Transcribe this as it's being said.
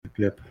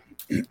Yep.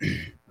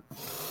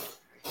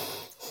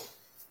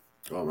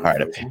 All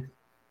right.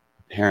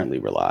 Apparently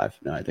we're live.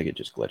 No, I think it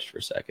just glitched for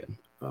a second.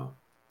 Oh.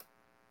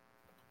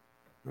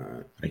 All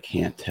right. I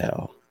can't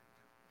tell.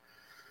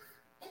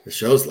 The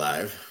show's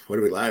live. What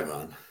are we live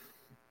on?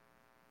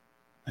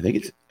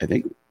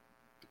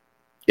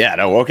 Yeah,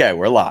 no, okay.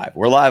 We're live.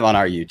 We're live on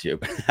our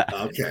YouTube.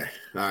 Okay.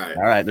 All right.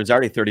 All right. There's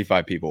already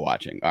 35 people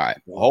watching. All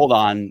right. Hold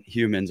on,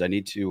 humans. I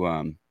need to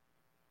let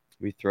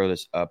me throw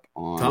this up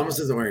on. Thomas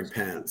isn't wearing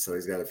pants, so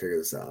he's got to figure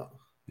this out.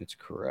 That's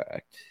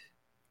correct.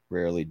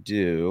 Rarely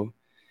do.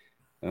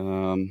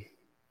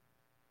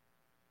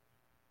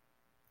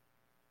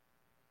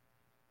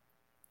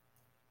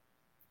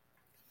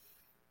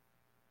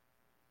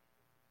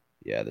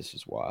 Yeah, this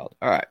is wild.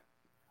 All right.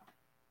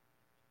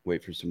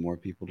 Wait for some more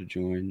people to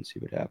join, see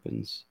what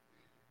happens.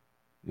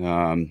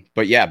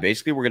 But yeah,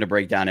 basically we're going to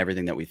break down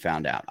everything that we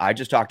found out. I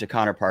just talked to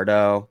Connor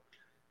Pardo.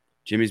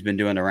 Jimmy's been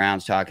doing the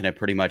rounds, talking to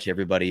pretty much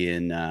everybody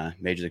in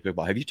Major League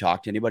Pickleball. Have you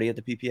talked to anybody at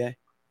the PPA?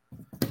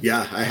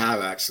 Yeah, I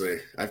have actually.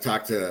 I've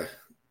talked to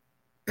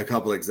a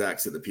couple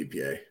execs at the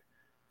PPA.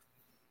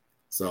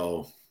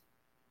 So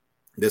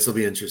this will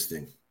be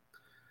interesting.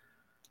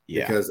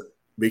 Yeah.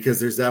 Because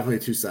there's definitely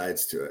two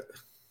sides to it.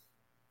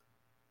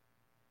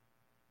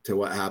 To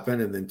what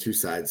happened, and then two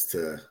sides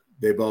to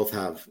they both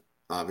have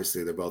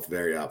obviously they're both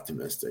very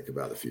optimistic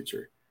about the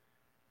future.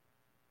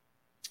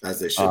 As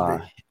they should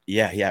be.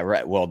 Yeah,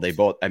 right. Well, they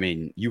both, I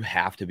mean, you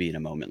have to be in a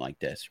moment like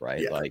this,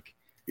 right? Yeah. Like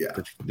yeah.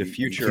 The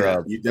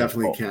future you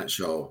definitely can't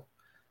show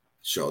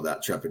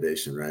that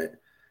trepidation, right?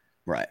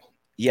 Right.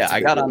 Yeah, I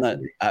got on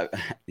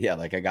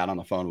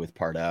the phone with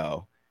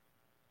Pardo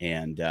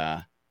and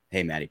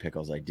hey, Matty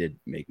Pickles, I did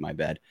make my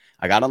bed.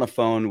 I got on the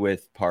phone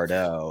with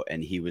Pardo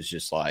and he was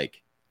just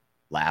like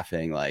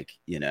laughing, like,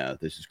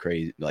 this is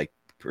crazy, like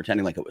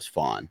pretending like it was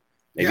fun.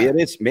 Maybe it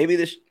is. Maybe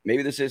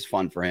this is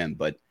fun for him,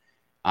 but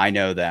I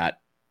know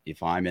that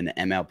if I'm in the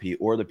MLP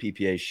or the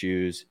PPA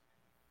shoes,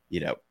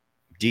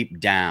 deep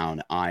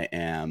down, I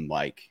am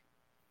like,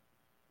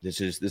 this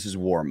is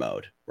war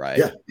mode, right?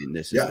 Yeah. And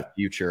this is the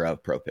future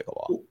of pro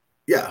pickleball.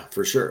 Yeah,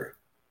 for sure.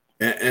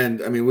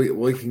 And I mean,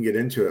 we can get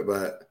into it,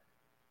 but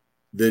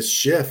this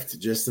shift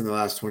just in the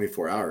last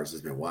 24 hours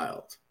has been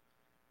wild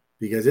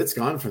because it's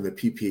gone from the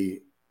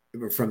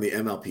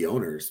MLP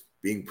owners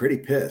being pretty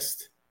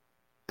pissed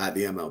at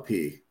the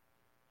MLP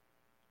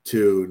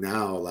to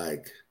now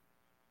like,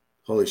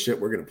 holy shit,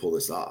 we're going to pull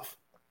this off.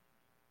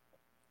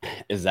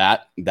 Is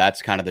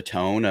that's kind of the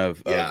tone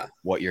of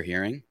what you're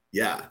hearing?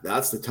 Yeah,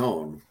 that's the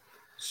tone.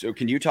 So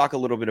can you talk a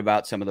little bit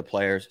about some of the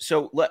players?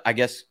 So I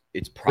guess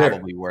it's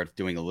probably worth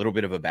doing a little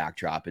bit of a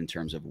backdrop in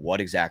terms of what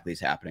exactly is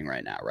happening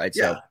right now, right?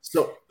 Yeah.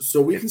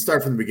 So we can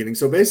start from the beginning.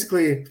 So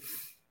basically,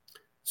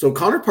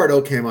 Connor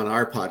Pardo came on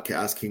our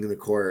podcast, King of the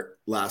Court,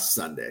 last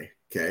Sunday.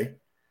 Okay.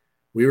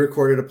 We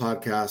recorded a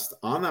podcast.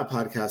 On that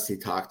podcast, he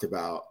talked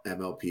about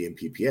MLP and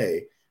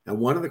PPA. And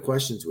one of the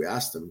questions we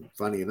asked him,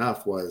 funny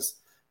enough, was,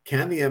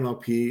 can the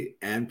MLP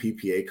and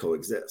PPA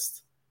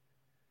coexist?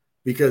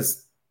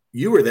 Because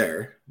you were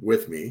there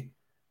with me.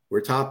 We're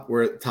at top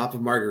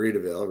of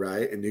Margaritaville,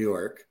 right, in New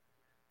York.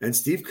 And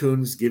Steve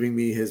Kuhn's giving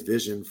me his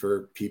vision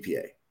for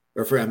PPA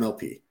or for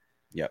MLP.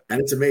 Yep. And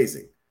it's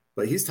amazing.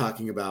 But he's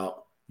talking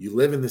about you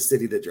live in the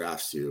city that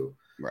drafts you.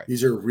 Right.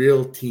 These are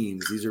real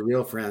teams. These are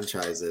real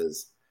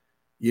franchises.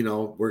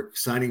 We're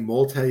signing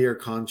multi-year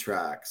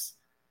contracts.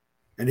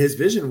 And his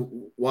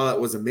vision, while it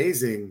was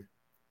amazing,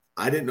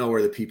 I didn't know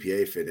where the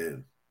PPA fit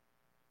in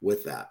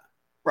with that.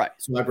 Right.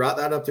 So I brought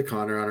that up to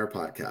Connor on our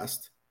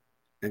podcast.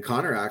 And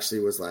Connor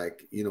actually was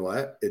like, you know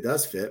what? It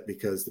does fit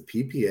because the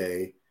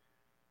PPA,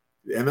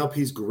 the MLP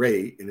is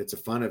great and it's a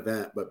fun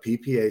event, but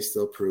PPA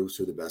still proves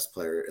who the best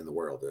player in the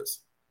world is.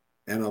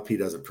 MLP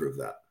doesn't prove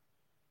that.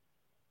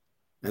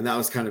 And that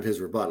was kind of his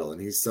rebuttal. And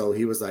he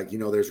was like,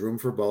 there's room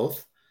for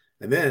both.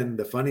 And then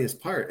the funniest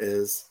part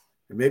is,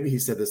 and maybe he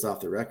said this off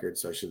the record,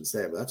 so I shouldn't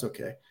say it, but that's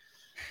okay.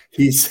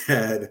 He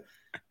said,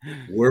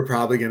 we're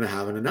probably going to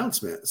have an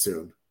announcement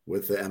soon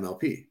with the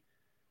MLP.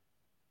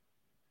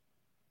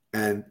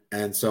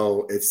 And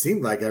so it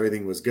seemed like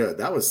everything was good.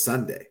 That was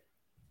Sunday.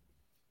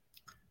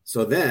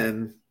 So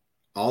then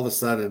all of a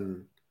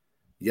sudden,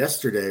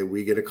 yesterday,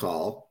 we get a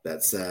call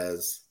that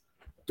says,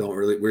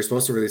 we're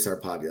supposed to release our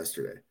pod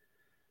yesterday.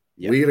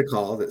 Yep. We get a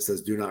call that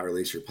says, do not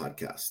release your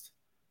podcast.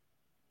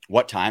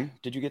 What time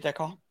did you get that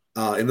call?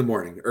 In the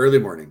morning, early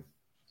morning,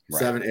 right.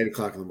 7, 8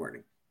 o'clock in the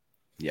morning.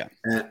 Yeah.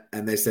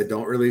 And they said,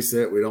 don't release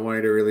it. We don't want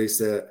you to release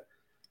it.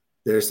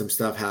 There's some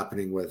stuff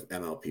happening with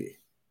MLP.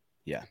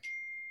 Yeah.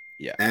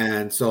 Yeah.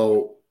 And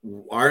so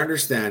our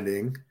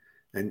understanding,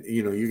 and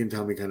you can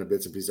tell me kind of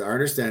bits and pieces. Our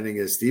understanding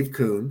is Steve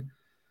Kuhn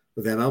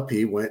with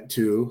MLP went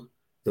to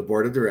the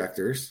board of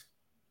directors.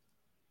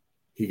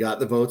 He got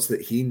the votes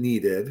that he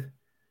needed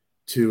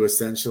to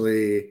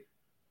essentially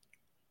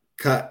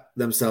cut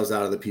themselves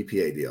out of the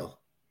PPA deal.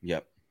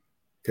 Yep.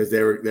 Because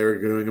they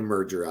were doing a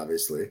merger,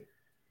 obviously.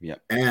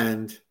 Yep.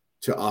 And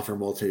to offer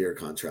multi-year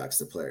contracts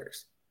to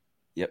players.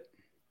 Yep.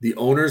 The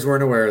owners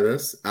weren't aware of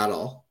this at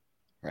all.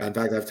 Right. In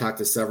fact, I've talked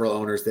to several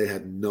owners. They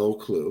had no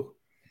clue.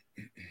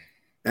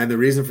 And the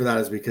reason for that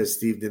is because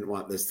Steve didn't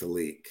want this to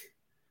leak.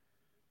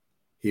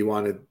 He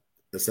wanted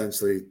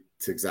essentially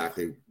to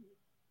exactly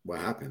what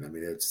happened. I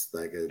mean, it's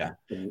like Yeah.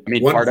 I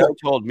mean, Pardo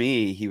told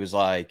me he was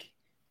like,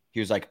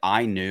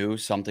 I knew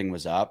something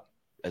was up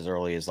as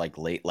early as like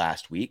late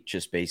last week,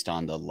 just based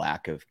on the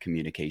lack of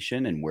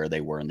communication and where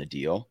they were in the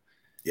deal.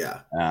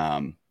 Yeah.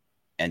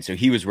 And so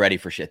he was ready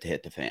for shit to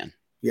hit the fan.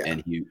 Yeah.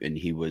 And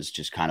he was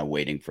just kind of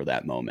waiting for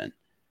that moment.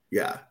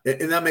 Yeah.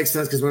 And that makes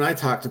sense, because when I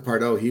talked to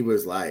Pardo, he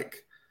was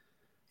like,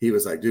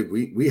 dude,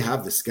 we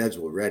have the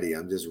schedule ready.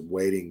 I'm just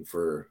waiting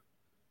for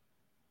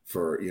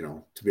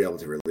to be able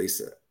to release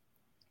it.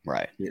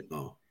 Right.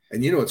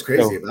 And what's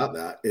crazy about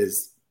that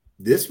is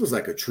this was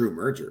like a true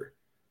merger.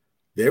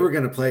 They were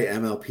going to play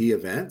MLP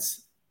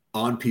events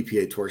on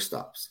PPA tour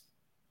stops.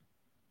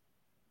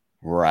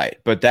 Right.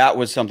 But that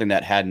was something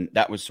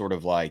that was sort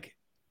of like,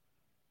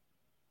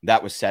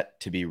 that was set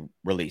to be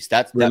released.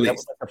 That was like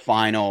the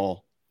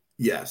final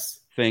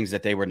things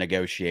that they were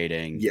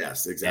negotiating.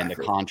 Yes, exactly. And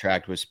the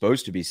contract was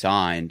supposed to be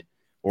signed,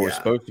 or was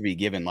supposed to be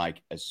given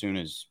like as soon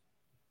as,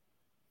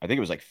 I think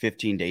it was like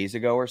 15 days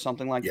ago or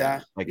something like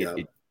that. Like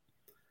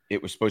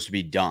it was supposed to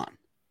be done.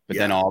 But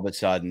then all of a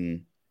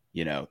sudden,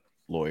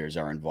 lawyers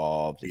are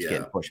involved. It's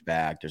getting pushed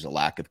back. There's a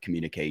lack of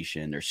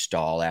communication. There's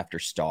stall after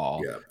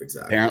stall. Yeah,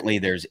 exactly. Apparently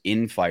there's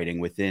infighting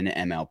within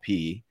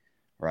MLP,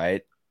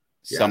 right?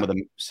 Yeah.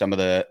 Some of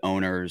the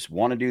owners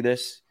want to do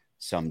this.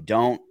 Some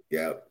don't.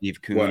 Yeah.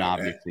 Steve Kuhn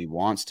obviously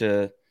wants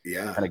to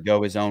kind of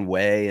go his own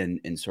way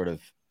and sort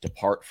of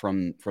depart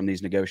from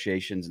these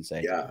negotiations and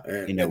say,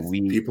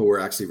 people were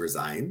actually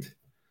resigned.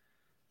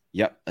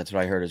 Yep. That's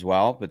what I heard as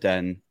well. But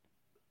then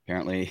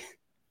apparently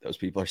those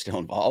people are still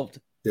involved.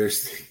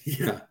 Those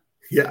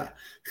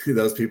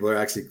people are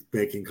actually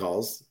making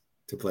calls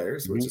to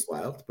players, which is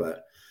wild.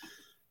 But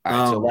all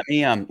right,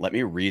 so let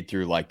me read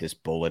through like this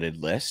bulleted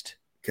list.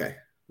 Okay,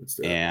 let's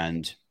do it.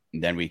 And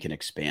then we can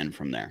expand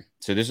from there.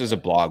 So this is a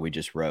blog we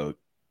just wrote,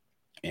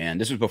 and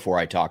this was before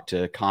I talked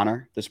to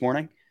Connor this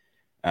morning.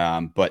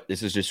 But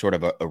this is just sort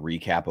of a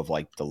recap of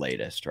like the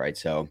latest, right?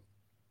 So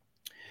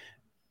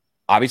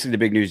obviously the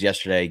big news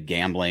yesterday,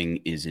 gambling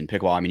is in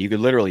pickleball. I mean, you could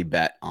literally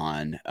bet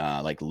on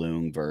like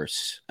Lung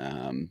versus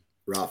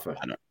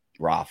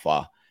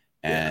Rafa.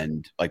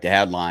 And like they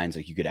had lines,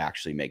 like you could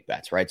actually make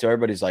bets, right? So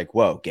everybody's like,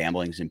 whoa,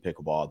 gambling's in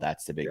pickleball.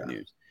 That's the big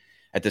news.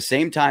 At the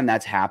same time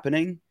that's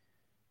happening,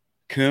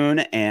 Kuhn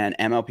and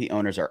MLP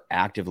owners are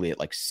actively at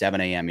like 7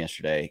 a.m.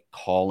 yesterday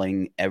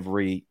calling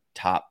every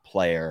top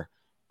player,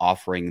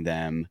 offering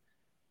them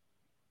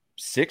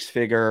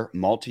 6-figure,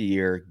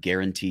 multi-year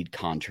guaranteed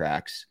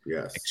contracts,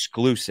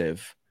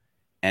 exclusive.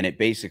 And it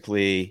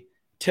basically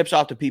tips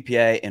off to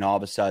PPA, and all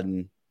of a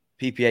sudden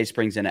PPA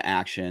springs into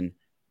action.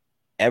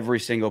 Every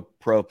single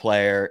pro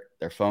player,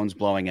 their phone's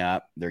blowing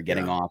up, they're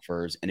getting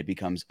offers, and it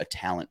becomes a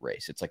talent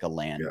race. It's like a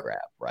land grab,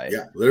 right?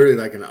 Yeah, literally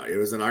it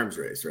was an arms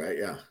race, right?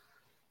 Yeah.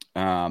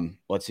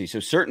 Let's see. So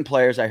certain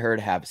players I heard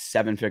have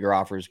 7-figure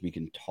offers. We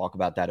can talk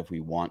about that if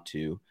we want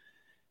to.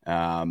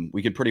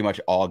 We could pretty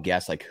much all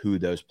guess like who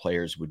those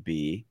players would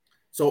be.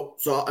 So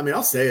I mean,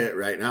 I'll say it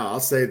right now. I'll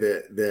say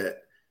that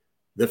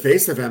the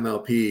face of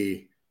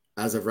MLP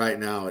as of right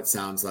now, it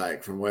sounds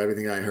like from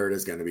everything I heard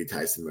is going to be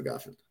Tyson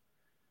McGuffin.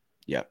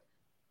 Yep.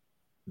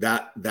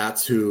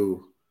 That's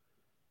who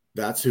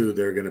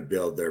they're going to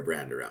build their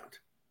brand around.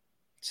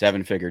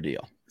 7-figure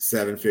deal.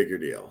 7-figure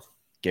deal.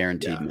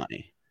 Guaranteed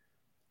money.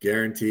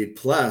 Guaranteed,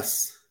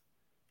 plus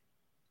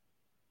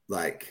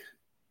like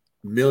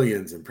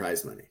millions in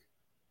prize money,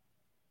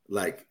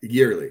 like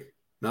yearly.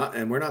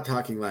 And we're not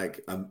talking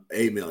like a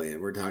million.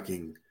 We're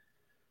talking,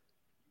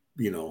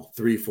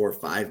 3, 4,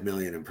 5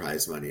 million in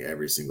prize money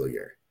every single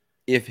year.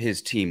 If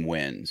his team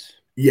wins.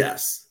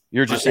 Yes.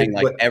 You're just saying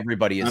like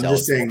everybody is. I'm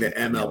just saying that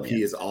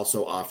MLP is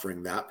also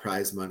offering that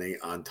prize money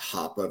on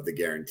top of the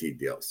guaranteed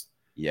deals.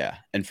 Yeah.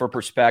 And for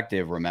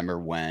perspective, remember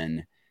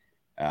when,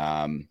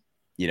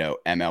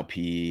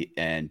 MLP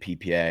and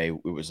PPA,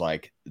 it was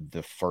like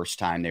the first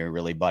time they were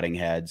really butting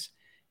heads,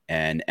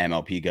 and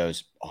MLP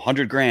goes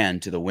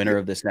 $100,000 to the winner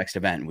of this next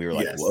event. And we were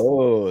like,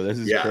 whoa, this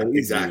is crazy.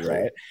 Exactly.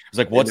 Right? It was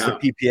like, what's the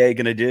PPA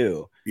going to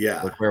do?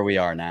 Yeah. Look where we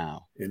are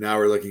now. And now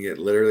we're looking at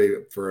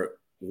literally for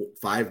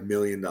 $5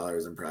 million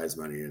in prize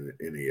money in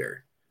a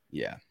year.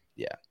 Yeah.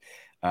 Yeah.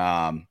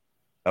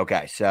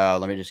 Okay. So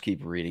let me just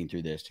keep reading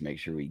through this to make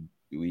sure we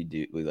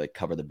like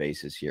cover the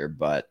bases here.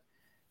 But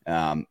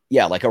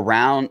like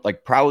around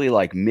like probably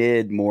like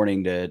mid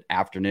morning to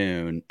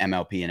afternoon,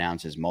 MLP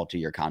announces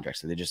multi-year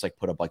contracts. So they just like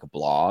put up like a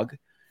blog,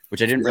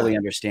 which I didn't really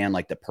understand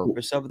like the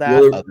purpose of that.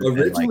 Well,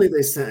 originally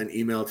they sent an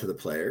email to the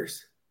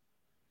players,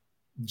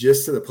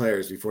 just to the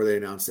players before they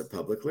announced it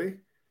publicly,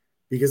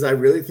 because I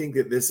really think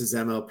that this is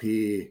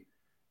MLP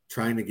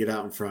trying to get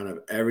out in front of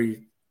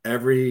every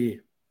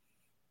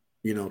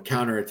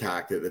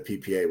counterattack that the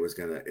PPA was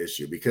going to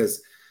issue,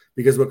 because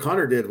what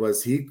Connor did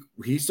was he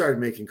started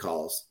making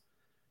calls.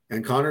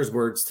 And Connor's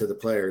words to the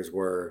players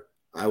were,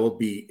 I will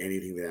beat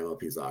anything that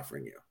MLP is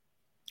offering you.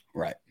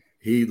 Right.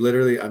 He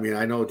literally, I mean,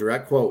 I know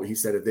direct quote. He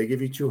said, if they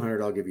give you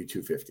 200, I'll give you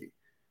 250.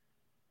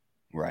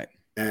 Right.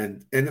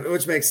 and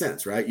which makes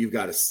sense, right? You've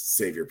got to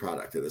save your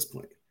product at this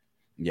point.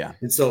 Yeah.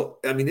 And so,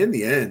 I mean, in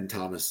the end,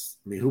 Thomas,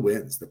 I mean, who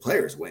wins? The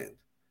players win.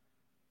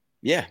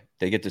 Yeah.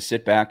 They get to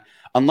sit back.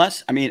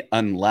 Unless, but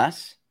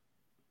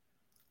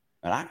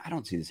I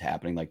don't see this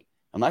happening. Like,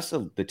 unless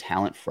the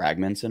talent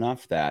fragments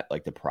enough that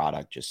like the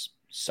product just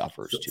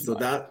suffers too So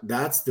much.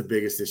 that's the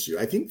biggest issue.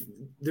 I think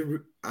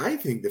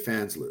the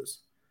fans lose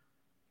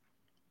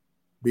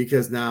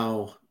because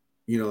now,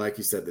 like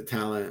you said, the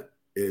talent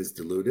is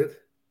diluted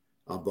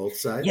on both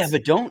Yeah,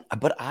 sides.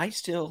 but I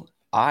still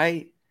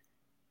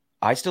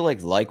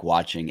like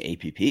watching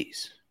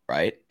APPs,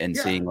 right? And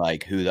Yeah, seeing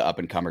like who the up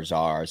and comers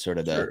are, sort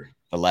of sure.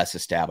 the less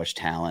established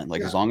talent.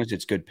 Like as Yeah, long as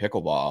it's good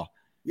pickleball,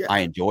 I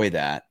yeah. enjoy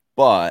that.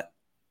 But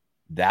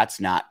that's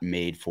not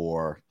made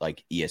for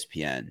like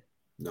ESPN.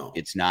 No.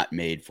 It's not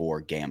made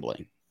for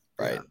gambling,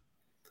 Yeah, right?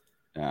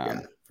 yeah,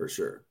 Um, for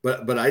sure.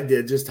 But I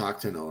did just talk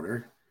to an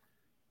owner,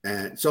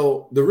 and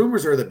so the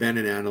rumors are that Ben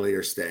and Annalie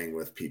are staying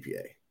with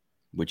PPA,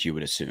 which you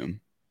would assume.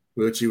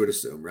 which you would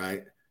assume,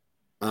 right?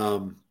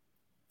 Um,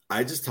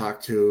 I just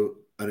talked to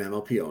an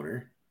MLP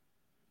owner,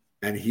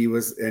 and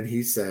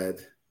he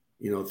said,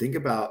 think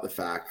about the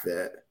fact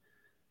that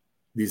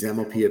these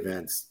MLP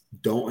events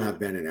don't have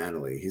Ben and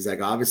Annalie. He's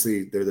like,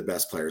 obviously they're the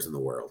best players in the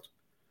world,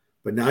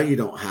 but now you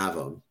don't have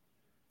them.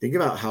 Think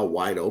about how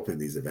wide open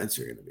these events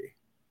are going to be.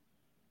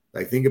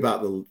 Like, think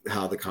about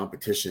how the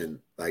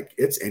competition, like,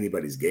 it's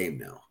anybody's game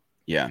now.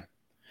 Yeah.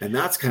 And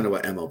that's kind of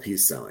what MLP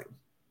is selling.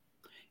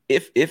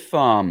 If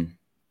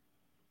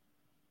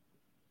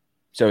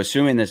so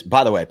assuming this,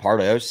 by the way,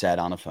 Pardo said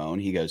on the phone,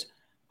 he goes,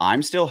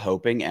 I'm still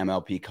hoping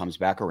MLP comes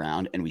back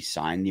around and we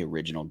sign the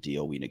original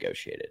deal we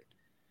negotiated.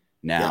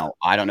 Yeah. Now,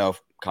 I don't know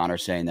if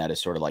Connor's saying that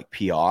as sort of like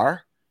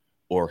PR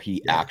or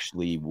he Yeah.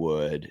 actually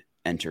would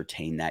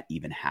entertain that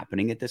even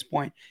happening at this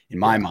point. In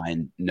my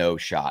mind, no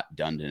shot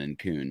Dundon and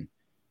Kuhn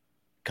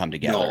come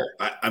together.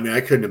 No, I mean, I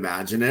couldn't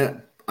imagine it.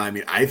 I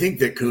mean, I think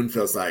that Kuhn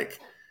feels like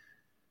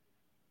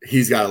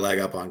he's got a leg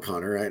up on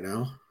Connor right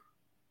now,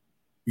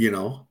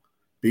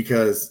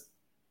 because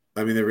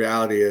I mean, the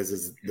reality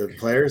is the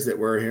players that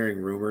we're hearing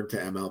rumored to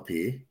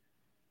MLP.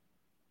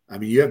 I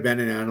mean, you have Ben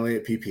and Annalie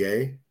at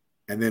PPA,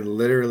 and then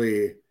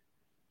literally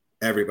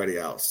everybody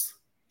else.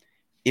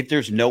 If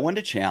there's no one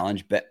to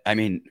challenge, but I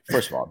mean,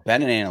 first of all,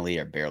 Ben and Annalie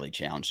are barely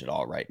challenged at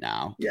all right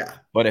now. Yeah.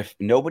 But if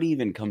nobody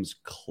even comes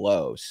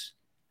close,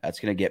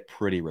 that's going to get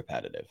pretty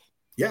repetitive.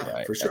 Yeah,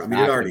 Right. for sure. That's I mean,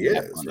 it not going to already be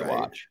that is, fun to right?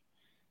 watch.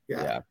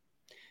 Yeah. Yeah.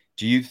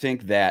 Do you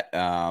think that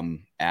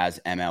as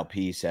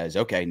MLP says,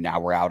 okay, now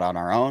we're out on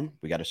our own,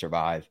 we got to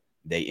survive,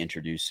 they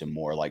introduce some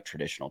more like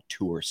traditional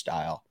tour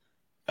style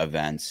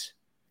events?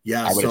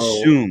 Yeah. I would So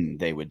assume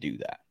they would do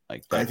that.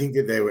 Like that. I think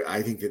that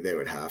they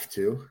would have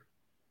to.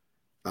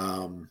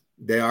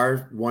 They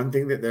are one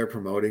thing that they're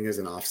promoting as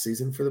an off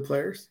season for the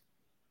players.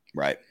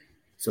 Right.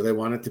 So they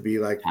want it to be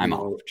like, Time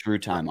off, true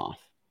time off.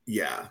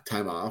 Yeah,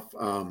 time off.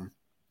 The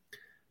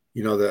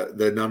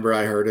number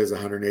I heard is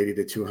 180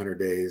 to 200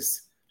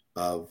 days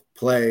of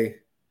play,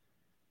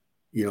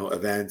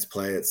 events,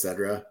 play,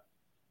 etc.,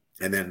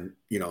 and then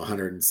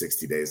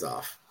 160 days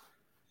off.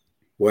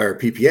 Where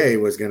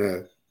PPA was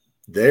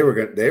they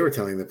were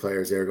telling the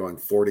players they were going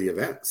 40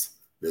 events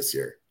this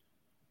year.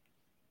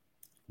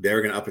 They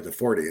were going to up it to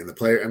 40, and the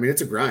player, I mean,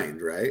 it's a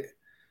grind, right?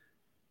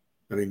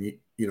 I mean,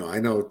 I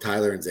know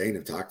Tyler and Zane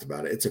have talked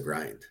about it. It's a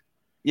grind.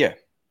 Yeah.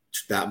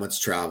 That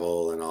much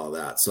travel and all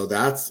that. So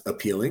that's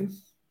appealing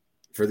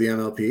for the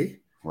MLP.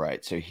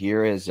 Right. So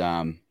here's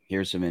some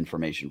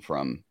information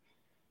from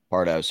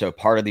Pardo. So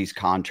part of these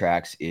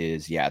contracts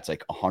is, it's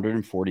like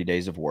 140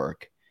 days of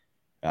work,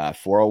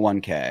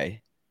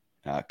 401k,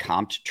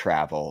 comped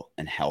travel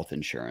and health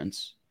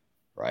insurance,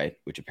 right?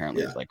 Which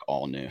apparently is like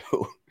all new.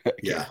 I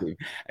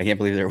can't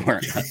believe there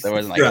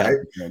wasn't like right.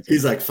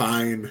 He's like,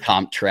 fine.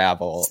 Comp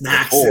travel.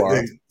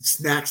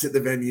 Snacks at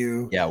the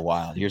venue. Yeah,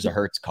 wild. Here's a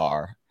Hertz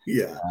car.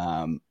 Yeah.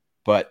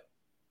 But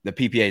the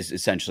PPA is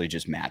essentially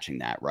just matching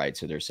that, right?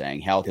 So they're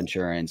saying health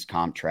insurance,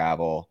 comp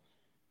travel,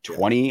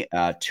 20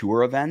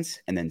 tour events,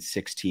 and then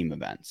 6 team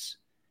events.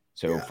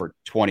 So for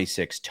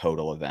 26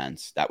 total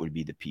events, that would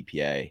be the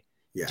PPA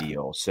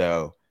deal.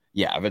 So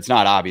if it's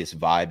not obvious,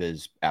 Vibe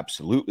is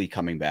absolutely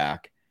coming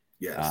back.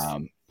 Yes.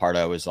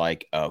 Pardo was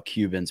like, oh,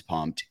 Cuban's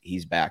pumped.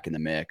 He's back in the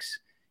mix.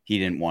 He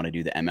didn't want to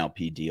do the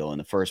MLP deal in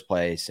the first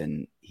place,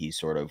 and he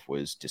sort of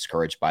was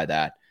discouraged by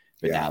that.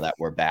 But now that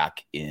we're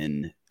back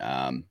in,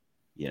 an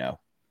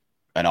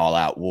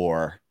all-out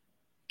war,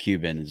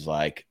 Cuban is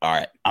like, all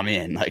right, I'm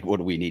in. Like, what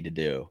do we need to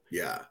do?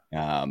 Yeah.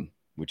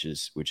 Which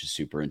is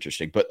super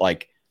interesting. But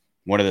like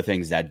one of the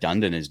things that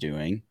Dundon is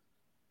doing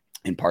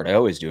and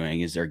Pardo is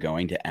doing is they're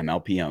going to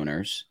MLP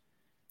owners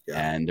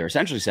and they're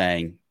essentially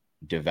saying,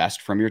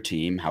 divest from your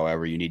team,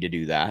 however you need to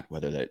do that,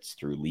 whether that's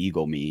through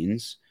legal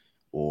means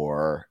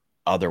or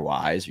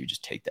otherwise, you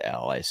just take the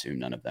L. I assume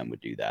none of them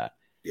would do that.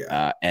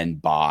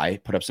 And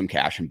put up some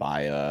cash and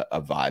buy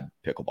a Vibe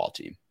pickleball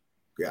team.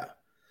 Yeah.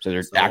 So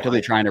they're actively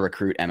trying to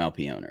recruit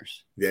MLP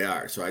owners. They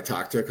are. So I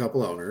talked to a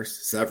couple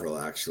owners, several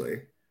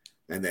actually,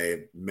 and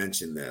they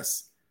mentioned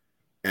this.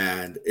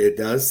 And it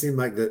does seem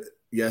like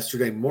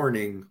yesterday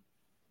morning,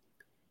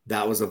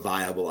 that was a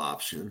viable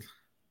option.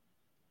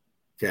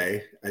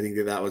 Okay. I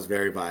think that was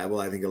very viable.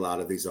 I think a lot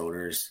of these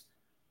owners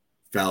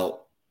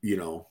felt,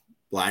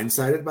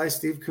 blindsided by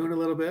Steve Kuhn a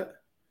little bit.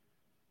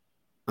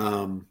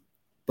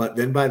 But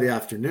then by the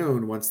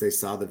afternoon, once they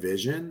saw the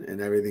vision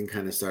and everything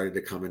kind of started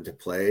to come into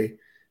play,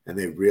 and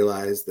they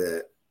realized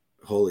that,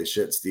 holy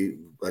shit, Steve,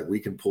 like we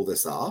can pull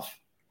this off.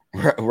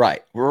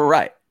 Right.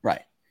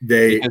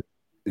 They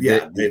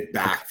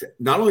backed it.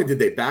 Not only did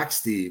they back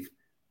Steve,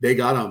 they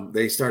got him.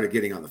 They started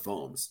getting on the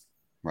phones.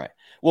 Right.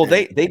 Well,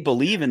 they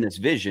believe in this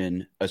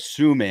vision,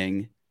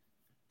 assuming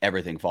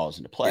everything falls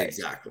into place.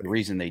 Exactly. The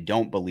reason they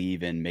don't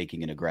believe in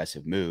making an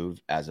aggressive move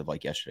as of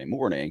like yesterday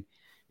morning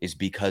is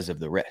because of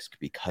the risk,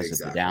 because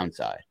of the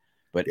downside.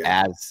 But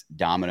as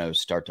dominoes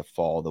start to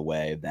fall the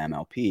way of the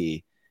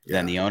MLP,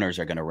 then the owners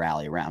are going to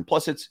rally around.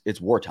 Plus,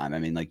 it's wartime. I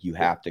mean, like you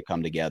have to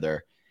come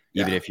together,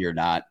 even if you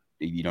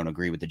don't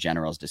agree with the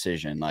general's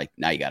decision. Like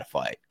now you got to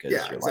fight because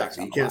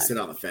exactly. You can't sit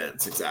on the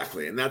fence.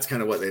 Exactly, and that's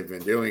kind of what they've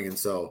been doing. And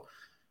so,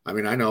 I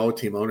mean, I know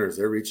team owners,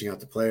 they're reaching out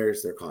to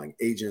players, they're calling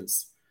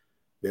agents,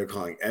 they're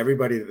calling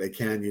everybody that they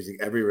can, using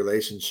every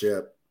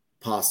relationship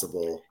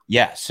possible.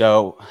 Yeah.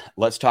 So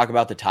let's talk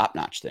about the Top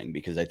Notch thing,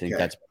 because I think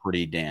that's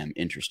pretty damn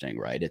interesting,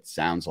 right? It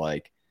sounds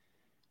like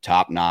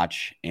Top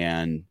Notch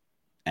and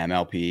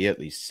MLP, at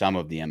least some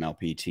of the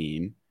MLP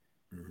team,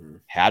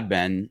 had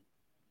been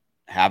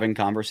having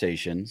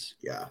conversations.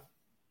 Yeah.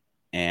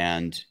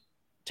 And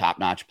Top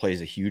Notch plays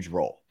a huge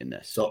role in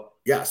this. So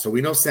we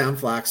know Sam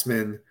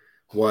Flaxman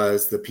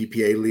was the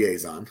PPA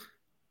liaison.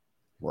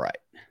 Right.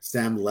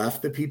 Sam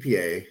left the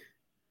PPA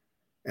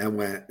and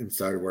went and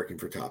started working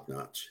for Top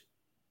Notch.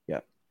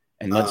 Yep.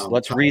 And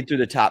let's read through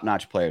the Top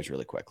Notch players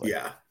really quickly.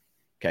 Yeah.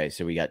 Okay,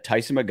 so we got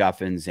Tyson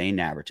McGuffin, Zane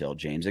Navratil,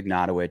 James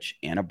Ignatowicz,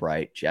 Anna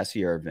Bright,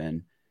 Jesse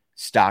Irvin,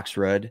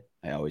 Stocksrud,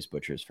 I always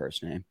butcher his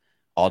first name,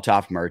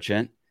 Althoff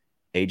Merchant,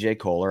 AJ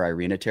Kohler,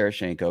 Irina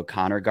Terashenko,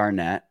 Connor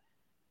Garnett,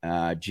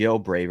 Jill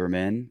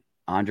Braverman,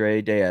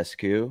 Andre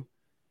Daescu,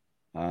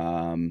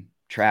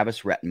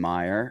 Travis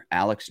Rettenmeyer,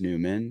 Alex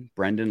Newman,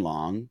 Brendan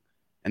Long,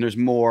 and there's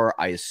more,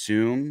 I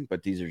assume,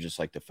 but these are just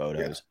like the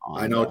photos.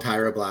 Yeah. I know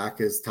Tyra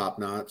Black is Top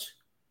Notch.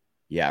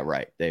 Yeah,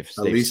 right. They've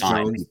Elise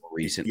signed Jones people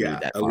recently.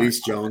 Yeah,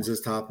 Elise Jones is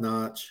Top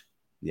Notch.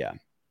 Yeah.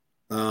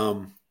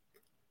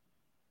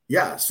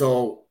 Yeah.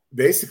 So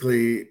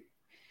basically,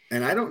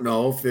 and I don't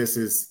know if this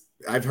is,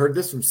 I've heard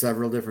this from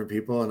several different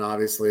people, and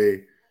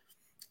obviously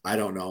I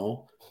don't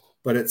know,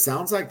 but it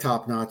sounds like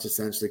Top Notch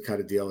essentially cut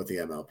a deal with the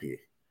MLP.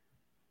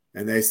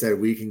 And they said,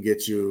 we can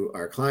get you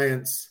our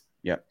clients.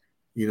 Yep.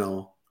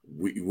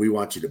 We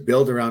want you to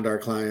build around our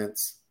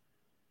clients.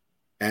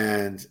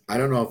 And I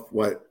don't know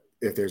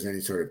if there's any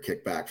sort of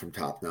kickback from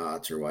Top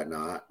Notch or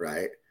whatnot,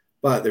 right?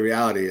 But the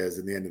reality is,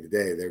 in the end of the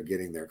day, they're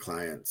getting their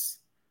clients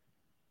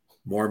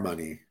more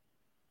money,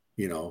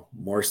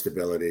 more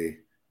stability,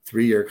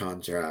 3-year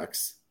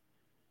contracts.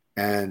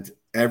 And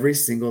every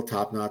single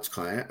Top Notch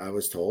client, I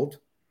was told,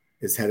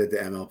 is headed to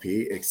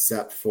MLP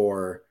except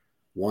for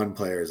one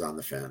player is on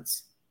the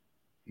fence.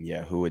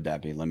 Yeah, who would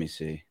that be? Let me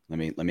see. Let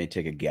me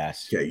take a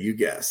guess. Okay, you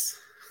guess.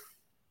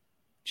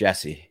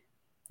 Jesse.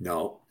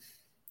 No.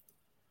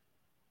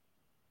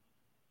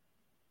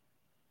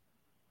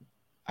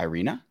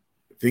 Irina?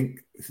 I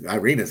think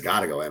Irina's got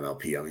to go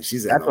MLP. I mean,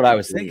 she's that's MLP what I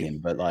was thinking,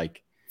 but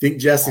like, think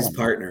Jesse's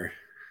partner.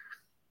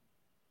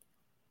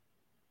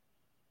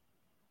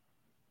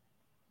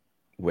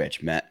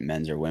 Which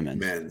men's or women's?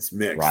 Men's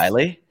mixed.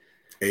 Riley?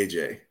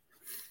 AJ.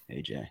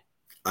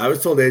 I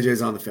was told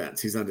AJ's on the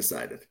fence. He's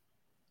undecided.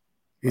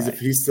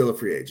 He's still a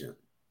free agent.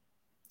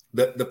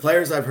 The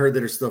players I've heard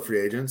that are still free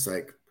agents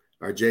like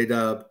are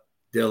J-Dub,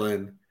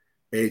 Dylan,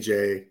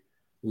 AJ,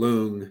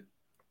 Loong,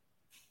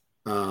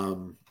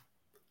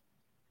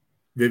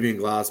 Vivian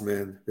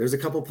Glassman. There's a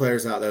couple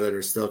players out there that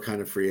are still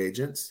kind of free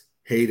agents.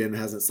 Hayden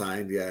hasn't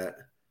signed yet.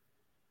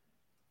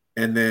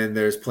 And then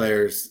there's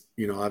players,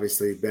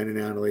 obviously Ben and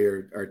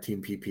Annalie are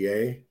team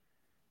PPA.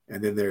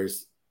 And then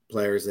there's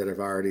players that have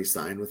already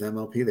signed with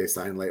MLP. They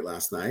signed late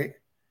last night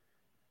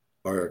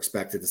or are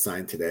expected to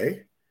sign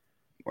today.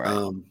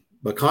 Right.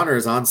 But Connor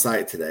is on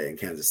site today in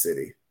Kansas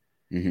City.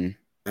 Mm-hmm.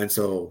 And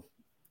so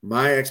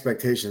my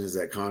expectation is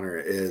that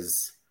Connor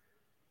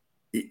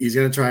he's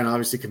going to try and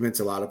obviously convince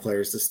a lot of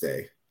players to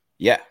stay.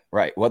 Yeah,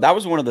 right. Well, that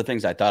was one of the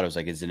things I thought. It was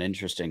like, it's an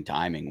interesting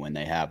timing when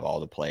they have all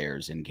the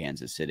players in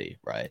Kansas City,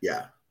 right?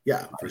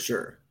 Yeah, for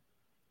sure.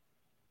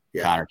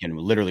 Yeah. Connor can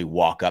literally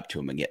walk up to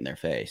him and get in their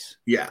face.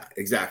 Yeah,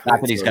 exactly.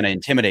 Not that he's going to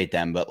intimidate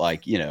them, but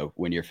like,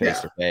 when you're face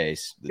to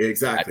face,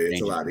 exactly,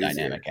 it's a lot easier.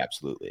 Dynamic,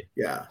 absolutely.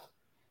 Yeah.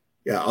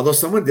 Although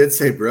someone did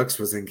say Brooks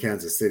was in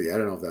Kansas City. I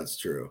don't know if that's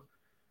true.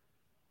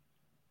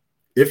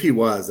 If he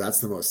was, that's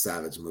the most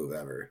savage move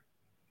ever.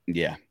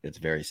 Yeah, it's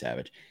very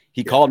savage.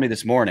 He called me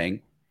this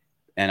morning,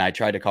 and I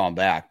tried to call him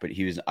back, but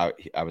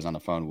I was on the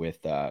phone with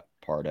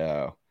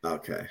Pardo.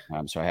 Okay.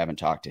 So I haven't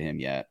talked to him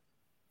yet.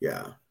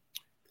 Yeah.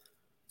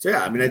 So,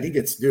 I mean, I think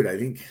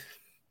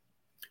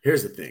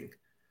here's the thing.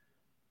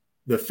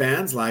 The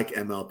fans like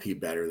MLP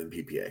better than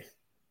PPA.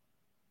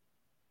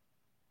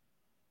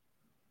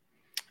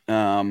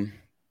 Yeah,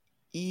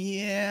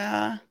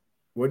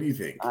 What do you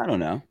think? I don't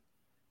know.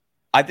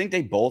 I think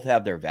they both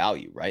have their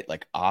value, right?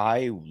 Like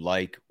I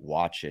like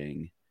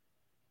watching.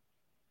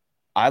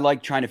 I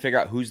like trying to figure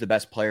out who's the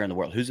best player in the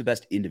world, who's the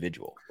best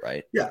individual,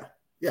 right? Yeah,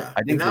 yeah, I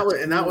and think the that two.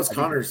 was I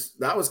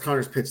think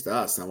Connor's pitch to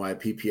us on why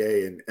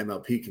PPA and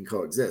MLP can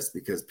coexist,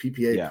 because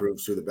PPA yeah,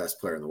 proves who the best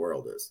player in the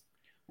world is.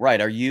 right.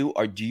 Do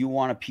you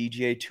want a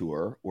PGA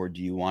Tour or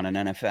do you want an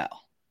NFL?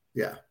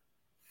 Yeah,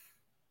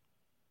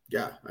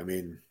 yeah. I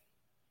mean,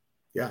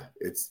 yeah,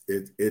 it's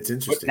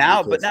interesting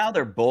But because now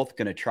they're both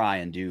going to try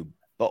and do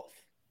both.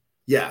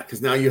 yeah,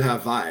 because now you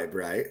have Vibe,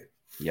 right?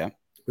 Yeah.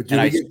 But And do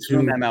I we get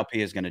assume two? MLP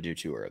is going to do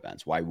tour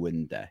events. Why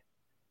wouldn't they?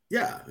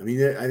 Yeah, I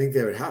mean, I think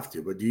they would have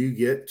to. But do you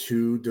get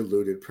two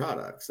diluted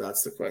products?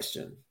 That's the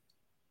question.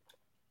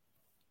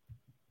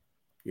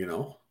 You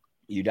know?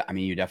 I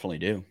mean, you definitely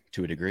do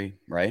to a degree,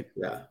 right?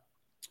 Yeah,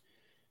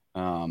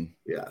 Um,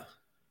 yeah,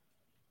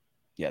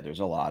 yeah, there's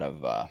a lot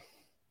of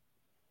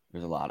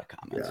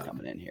comments yeah.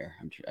 coming in here.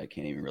 I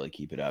can't even really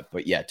keep it up.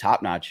 But yeah,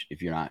 Top Notch,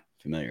 if you're not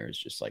familiar, is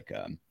just like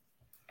an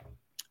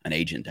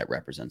agent that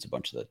represents a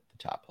bunch of the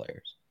top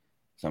players.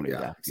 Somebody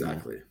was Yeah, asking that.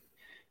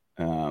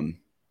 exactly.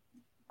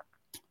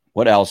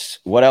 What else?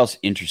 What else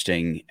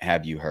interesting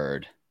have you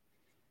heard?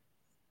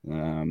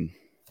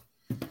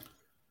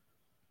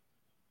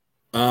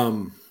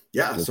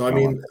 Yeah. Just So I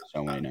going up mean,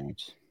 so many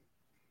notes.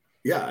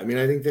 yeah, I mean,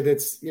 I think that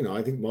it's,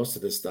 I think most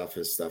of this stuff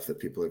is stuff that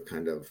people have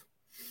kind of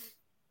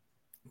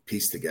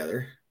pieced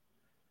together.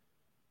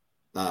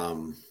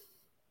 Um,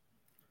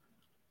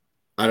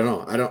 I don't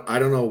know. I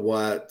don't know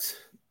what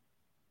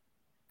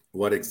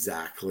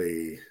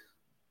exactly,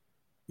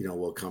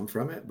 will come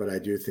from it, but I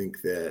do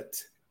think that,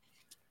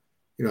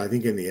 I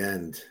think in the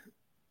end,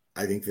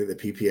 I think that the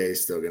PPA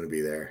is still going to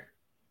be there.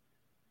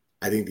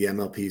 I think the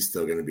MLP is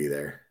still going to be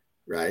there,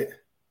 right?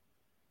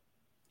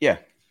 Yeah,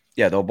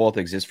 yeah, they'll both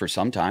exist for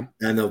some time.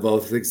 And they'll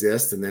both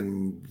exist, and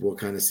then we'll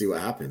kind of see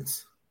what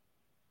happens.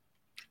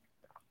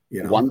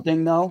 You know? One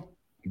thing though,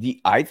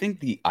 I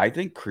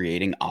think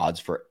creating odds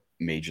for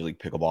Major League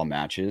Pickleball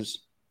matches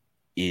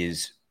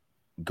is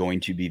going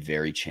to be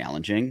very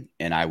challenging,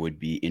 and I would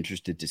be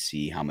interested to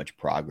see how much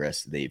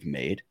progress they've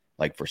made,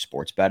 like for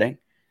sports betting.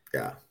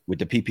 Yeah. With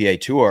the PPA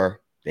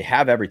Tour, they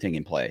have everything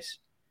in place.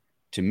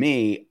 To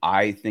me,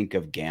 I think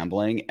of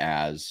gambling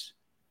as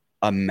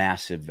a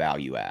massive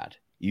value add.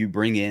 You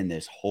bring in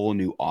this whole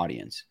new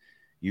audience.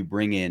 You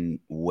bring in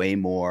way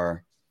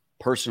more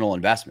personal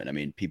investment. I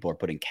mean, people are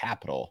putting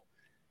capital,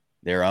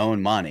 their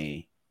own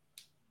money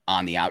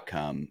on the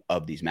outcome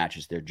of these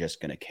matches. They're just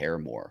going to care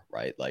more,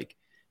 right? Like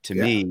to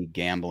Yeah. me,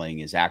 gambling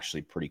is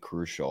actually pretty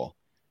crucial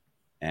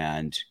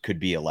and could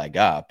be a leg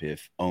up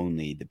if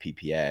only the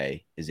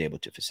PPA is able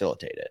to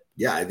facilitate it.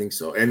 Yeah, I think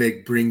so. And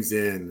it brings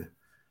in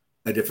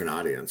a different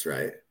audience,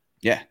 right?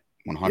 Yeah,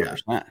 Yeah,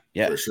 100%.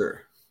 Yeah. for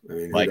sure. I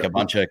mean, Like a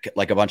bunch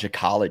of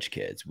college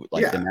kids,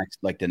 yeah,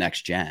 like the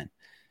next gen,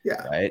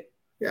 yeah, right?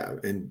 yeah,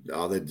 and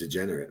all the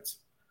degenerates.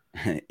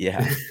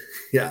 Yeah.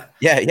 Yeah,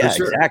 Yeah, for yeah,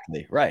 sure.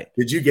 exactly. Right.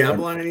 Did you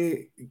gamble And on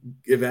any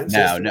events no,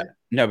 no, yesterday?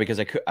 no, because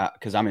I could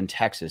because I'm in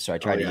Texas, so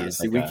Oh yeah.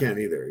 See, we can't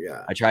either.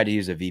 Yeah, I tried to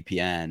use a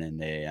VPN, and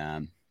they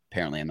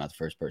apparently I'm not the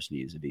first person to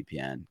use a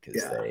VPN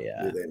because yeah. they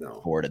They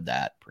know. forwarded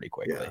that pretty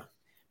quickly. Yeah.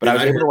 But I And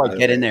was I able to heard, by like the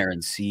get in way, there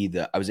and see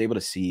the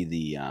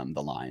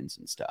lines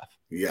and stuff,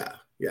 yeah,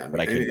 yeah. but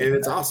I And couldn't make a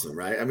it's bet. awesome,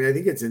 right? I mean, I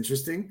think it's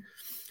interesting.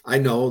 I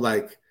know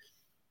like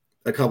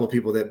a couple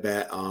people that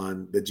bet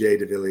on the Jay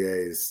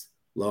DeVilliers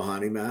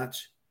Lohani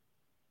match,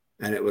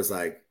 and it was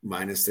like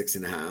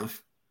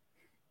 -6.5.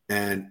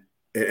 And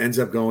it ends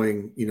up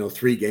going,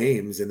 3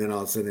 games, and then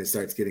all of a sudden it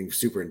starts getting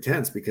super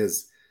intense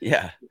because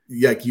Yeah.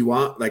 like you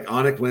want like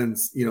Onik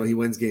wins, he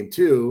wins game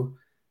 2,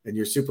 and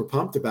you're super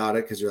pumped about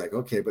it because you're like,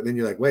 okay, but then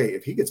you're like, wait,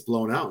 if he gets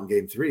blown out in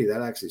game 3,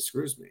 that actually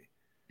screws me.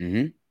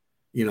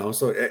 Mm-hmm.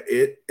 So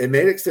it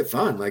makes it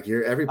fun. Like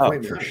every Oh,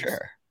 point for matters.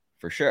 sure.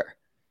 For sure.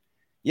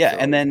 Yeah,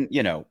 and So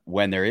then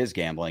when there is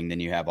gambling, then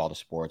you have all the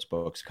sports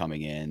books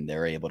coming in.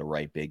 They're able to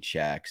write big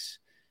checks,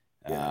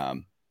 yeah,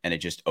 and it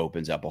just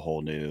opens up a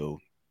whole new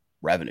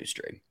revenue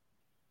stream.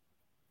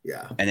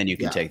 yeah, And then you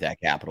can yeah, take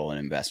that capital and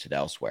invest it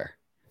elsewhere.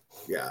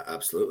 yeah,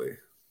 absolutely.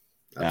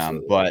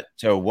 Absolutely. But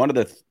so one of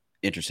the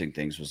interesting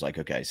things was like,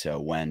 okay, so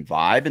when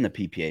Vibe and the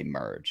PPA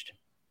merged,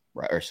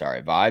 right? Or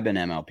sorry, Vibe and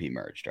MLP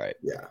merged, right?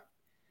 Yeah.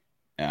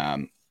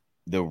 Um,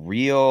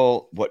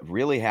 what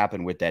really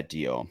happened with that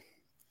deal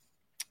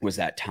was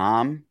that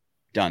Tom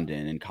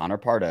Dundon and Connor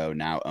Pardo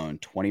now own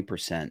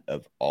 20%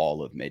 of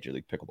all of Major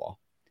League Pickleball.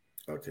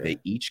 Okay. They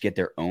each get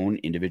their own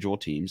individual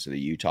teams. So the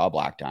Utah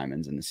Black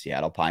Diamonds and the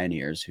Seattle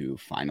Pioneers, who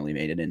finally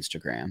made an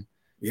Instagram.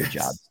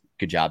 Yes.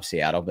 Good job,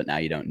 Seattle. But now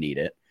you don't need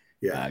it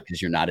Yeah.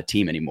 because you're not a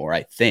team anymore.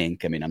 I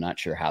think. I mean, I'm not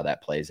sure how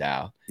that plays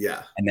out.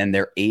 Yeah. And then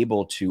they're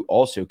able to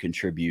also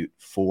contribute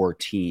 4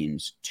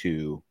 teams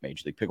to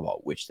Major League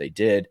Pickleball, which they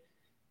did.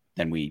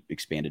 Then we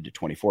expanded to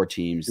 24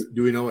 teams.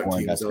 Do we know what More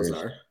teams those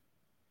investors.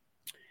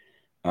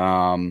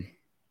 are?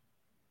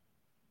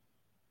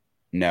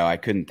 No, I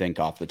couldn't think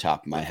off the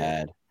top of my Okay.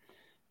 head.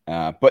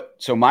 But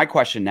so my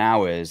question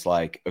now is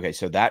like, okay,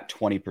 so that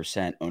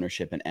 20%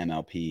 ownership in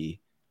MLP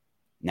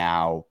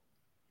now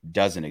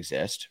doesn't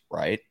exist,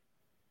 right?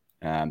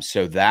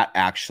 So that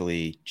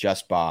actually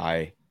just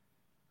by,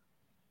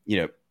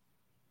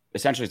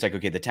 essentially it's like,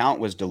 okay, the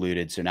talent was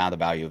diluted. So now the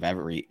value of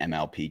every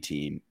MLP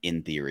team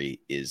in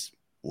theory is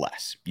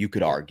less. You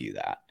could argue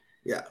that.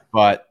 Yeah.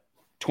 But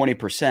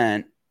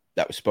 20%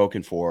 that was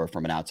spoken for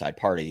from an outside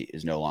party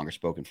is no longer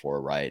spoken for,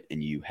 right?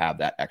 And you have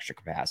that extra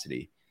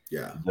capacity.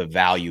 Yeah. The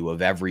value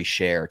of every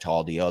share to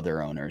all the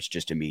other owners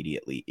just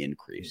immediately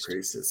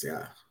increases.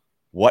 Yeah.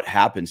 What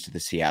happens to the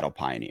Seattle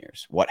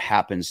Pioneers? What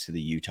happens to the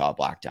Utah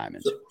Black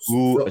Diamonds?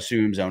 Who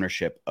assumes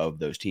ownership of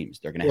those teams?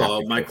 They're going to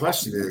have to. My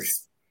question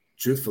is,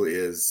 truthfully,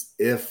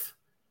 if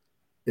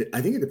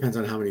I think it depends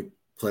on how many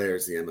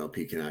players the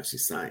MLP can actually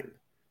sign.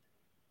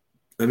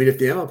 I mean, if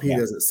the MLP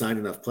doesn't sign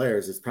enough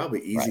players, it's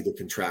probably easy to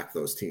contract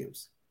those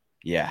teams.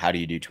 Yeah, how do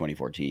you do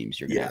 24 teams?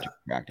 You're gonna have to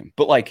contract them.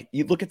 But like,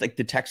 you look at like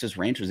the Texas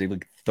Rangers, they have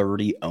like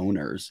 30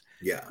 owners.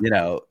 Yeah,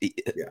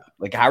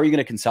 like how are you going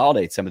to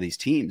consolidate some of these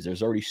teams?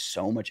 There's already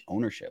so much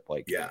ownership.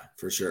 Like, yeah,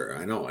 for sure.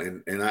 I know,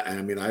 and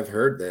I mean, I've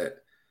heard that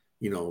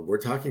we're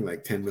talking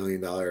like $10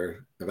 million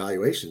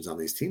evaluations on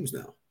these teams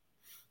now.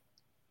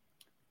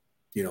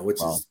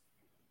 Which is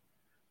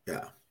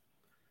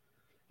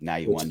Now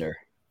you wonder.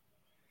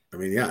 I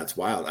mean, yeah, it's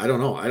wild. I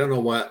don't know. I don't know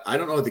what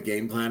the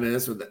game plan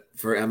is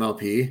for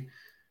MLP.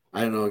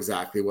 I don't know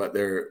exactly what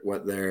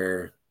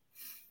their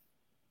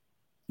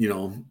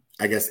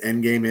I guess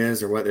end game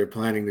is or what they're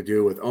planning to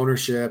do with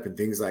ownership and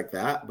things like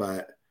that.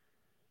 But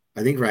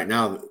I think right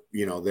now,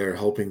 they're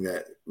hoping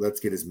that let's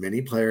get as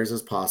many players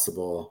as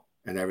possible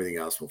and everything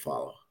else will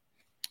follow.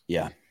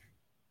 Yeah.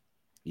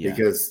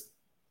 Because,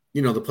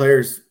 the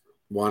players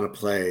want to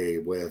play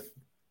with,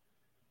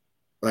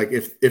 like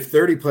if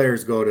 30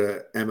 players go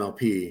to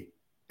MLP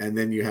and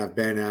then you have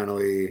Ben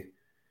Annally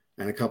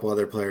and a couple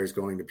other players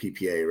going to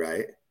PPA,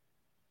 right?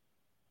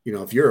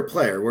 If you're a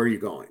player, where are you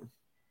going?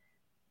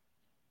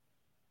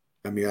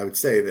 I mean, I would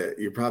say that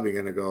you're probably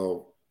going to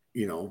go,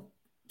 to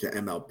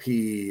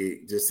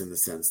MLP just in the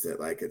sense that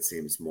like it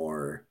seems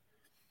more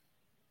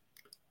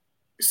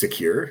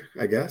secure,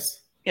 I guess.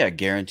 Yeah,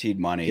 guaranteed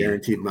money,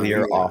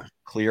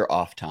 clear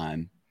off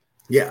time.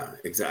 Yeah,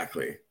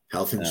 exactly.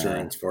 Health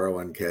insurance,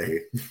 401k.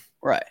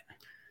 Right.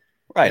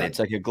 Yeah. It's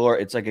like a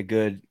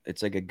good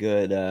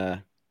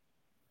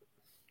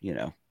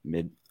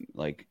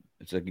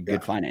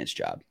good finance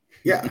job.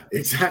 Yeah,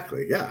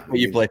 exactly. Yeah. Well,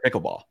 you play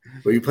pickleball.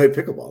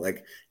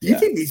 Like, do you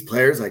think these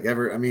players like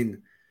ever, I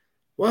mean,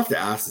 we'll have to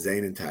ask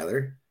Zane and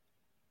Tyler,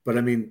 but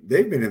I mean,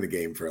 they've been in the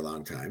game for a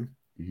long time.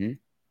 Mm-hmm.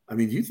 I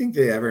mean, do you think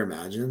they ever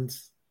imagined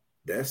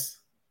this,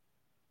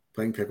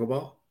 playing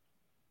pickleball?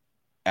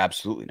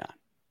 Absolutely not.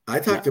 I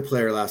talked to a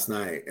player last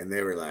night and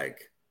they were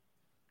like,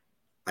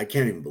 I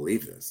can't even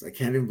believe this. I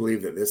can't even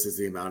believe that this is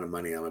the amount of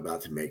money I'm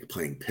about to make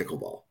playing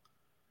pickleball.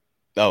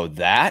 Oh,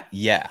 that?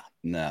 Yeah.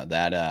 No,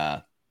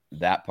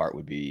 that part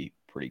would be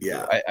pretty cool.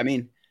 Yeah. I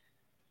mean,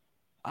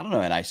 I don't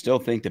know. And I still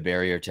think the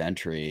barrier to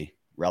entry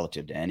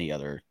relative to any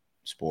other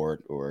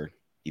sport or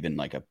even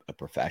like a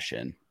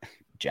profession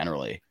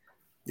generally,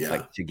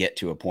 like to get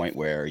to a point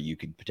where you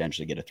could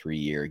potentially get a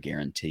 3-year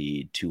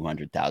guaranteed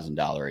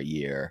 $200,000 a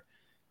year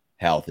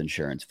health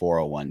insurance,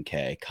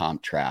 401k,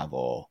 comp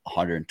travel,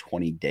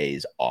 120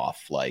 days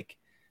off. Like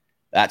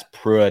that's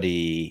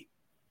pretty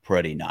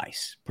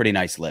nice. Pretty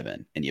nice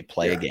living. And you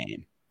play a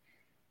game.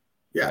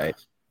 Yeah, right?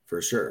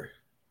 For sure.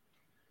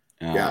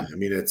 I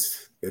mean,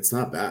 it's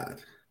not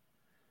bad.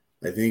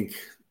 I think,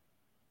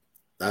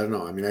 I don't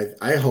know. I mean,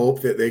 I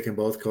hope that they can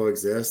both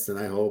coexist. And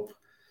I hope,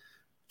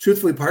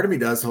 truthfully, part of me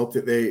does hope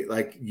that they,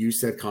 like you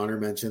said, Connor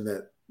mentioned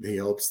that he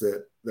hopes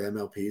that the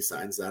MLP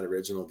signs that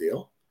original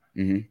deal.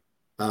 Mm-hmm.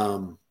 I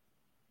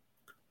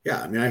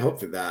mean, I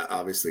hope that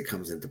obviously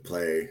comes into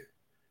play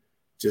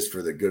just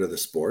for the good of the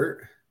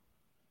sport.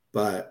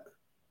 But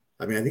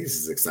I mean, I think this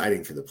is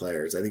exciting for the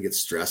players. I think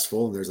it's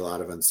stressful and there's a lot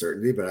of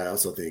uncertainty, but I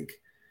also think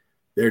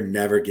they're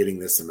never getting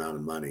this amount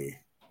of money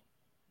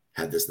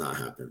had this not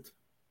happened.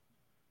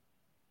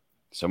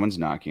 Someone's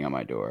knocking on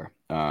my door.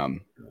 So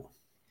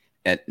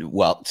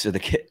the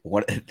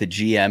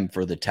GM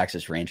for the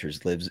Texas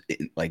Rangers lives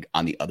like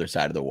on the other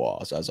side of the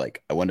wall. So I was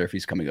like, I wonder if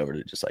he's coming over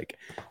to just like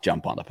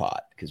jump on the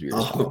pot because we were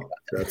talking about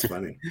that. That's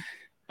funny.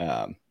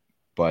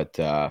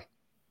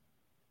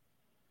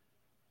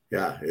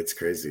 Yeah, it's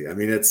crazy. I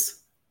mean,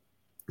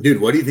 dude,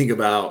 what do you think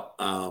about,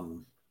 I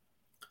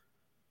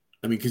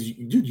mean, because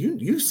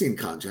you've seen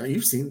contract,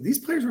 you've seen these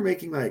players were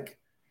making like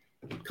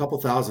a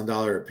couple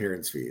 $1,000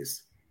 appearance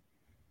fees,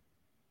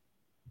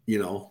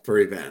 for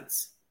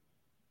events.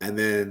 And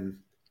then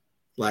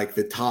like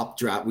the top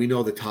draft, we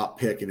know the top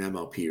pick in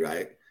MLP,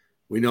 right?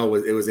 We know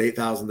it was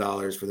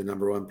 $8,000 for the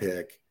number one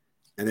pick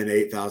and then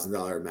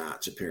 $8,000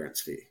 match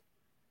appearance fee.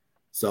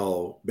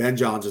 So Ben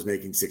Johns was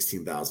making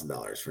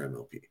 $16,000 for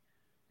MLP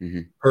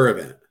per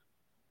event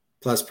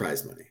plus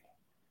prize money.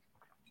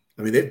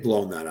 I mean, they've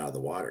blown that out of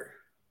the water.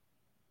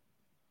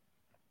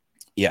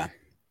 Yeah.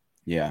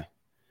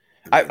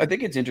 I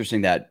think it's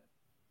interesting that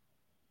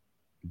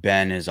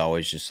Ben is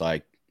always just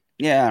like,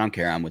 yeah, I don't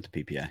care. I'm with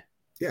the PPA.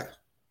 Yeah.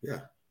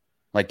 Yeah.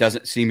 Like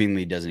doesn't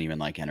even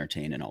like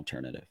entertain an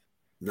alternative.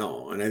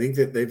 No. And I think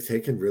that they've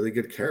taken really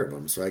good care of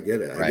him. So I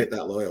get it. I Right. get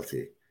that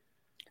loyalty,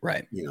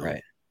 Right. you know,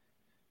 Right.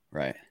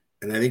 Right.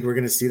 and I think we're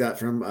going to see that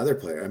from other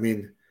players. I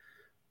mean,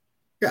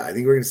 yeah, I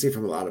think we're going to see it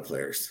from a lot of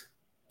players.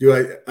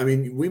 I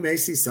mean, we may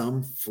see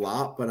some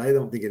flop, but I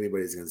don't think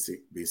anybody's going to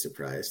be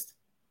surprised.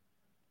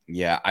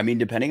 Yeah. I mean,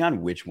 depending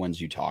on which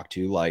ones you talk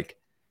to, like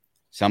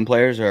some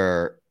players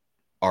are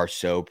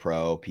so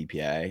pro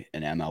PPA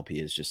and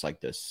MLP is just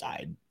like this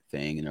side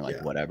thing. And they're like,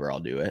 Yeah. whatever, I'll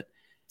do it.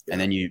 Yeah.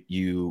 And then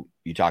you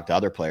talk to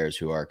other players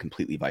who are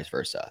completely vice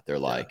versa. They're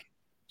like,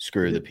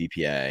 screw the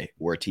PPA.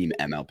 We're team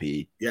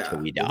MLP till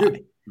we die. Well,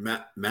 dude,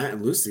 Matt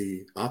and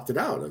Lucy opted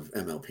out of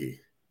MLP.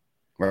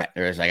 Right.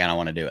 They're just like, I don't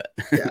want to do it.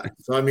 Yeah.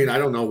 So, I mean, I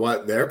don't know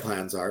what their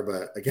plans are,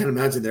 but I can't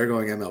imagine they're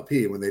going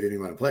MLP when they didn't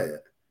even want to play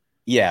it.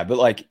 Yeah. But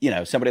like,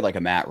 somebody like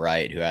a Matt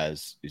Wright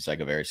who's like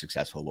a very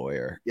successful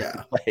lawyer.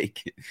 Yeah.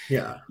 Like,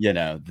 yeah.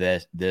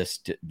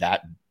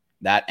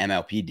 That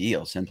MLP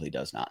deal simply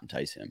does not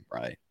entice him.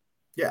 Right.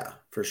 Yeah,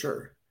 for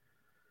sure.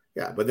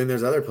 Yeah. But then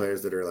there's other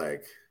players that are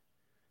like,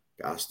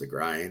 gosh, the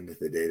grind,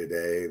 the day to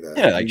day.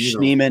 Like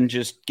Schneeman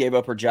just gave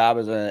up her job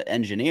as an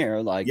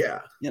engineer. Like,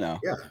 yeah.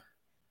 Yeah.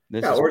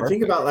 Or perfect.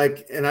 Think about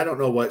like, and I don't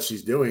know what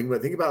she's doing,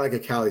 but think about like a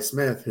Callie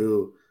Smith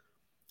who's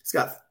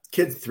got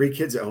 3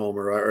 kids at home,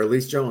 or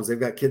Elise Jones, they've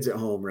got kids at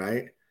home,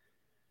 right?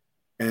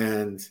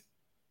 And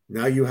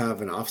now you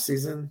have an off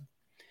season.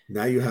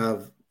 Now you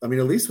have, I mean,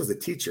 Elise was a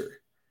teacher.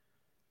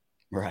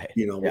 Right.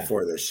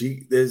 Before this.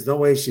 There's no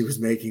way she was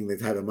making the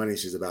type of money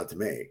she's about to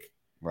make.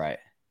 Right.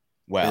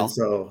 Well, and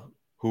so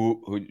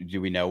who do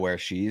we know where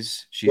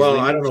she's well,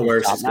 leaving? I don't know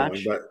where she's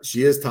going, but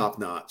she is top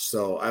notch.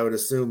 So I would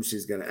assume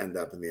she's going to end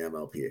up in the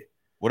MLP.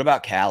 What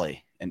about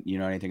Callie? And you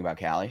know anything about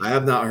Callie? I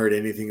have not heard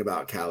anything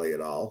about Callie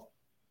at all.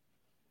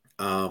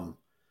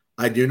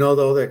 I do know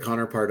though that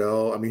Connor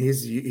Pardo, I mean,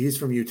 he's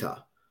from Utah.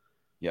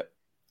 Yep.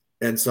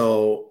 And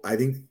so I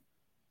think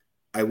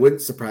I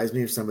wouldn't surprise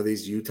me if some of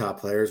these Utah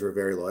players were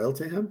very loyal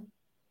to him,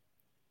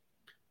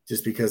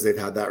 just because they've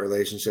had that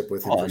relationship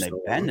with him.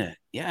 And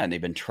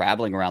they've been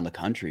traveling around the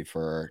country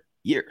for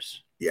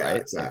years. Yeah, right?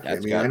 exactly. Like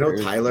I mean, I know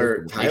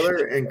Tyler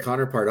and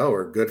Connor Pardo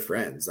are good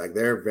friends. Like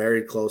they're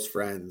very close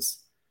friends.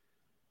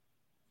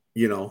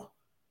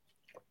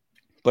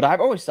 But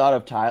I've always thought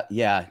of Tyler.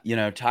 Yeah,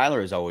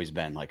 Tyler has always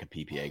been like a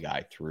PPA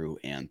guy through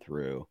and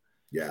through.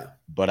 Yeah.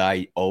 But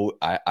I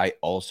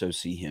also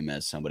see him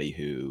as somebody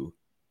who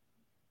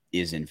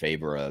is in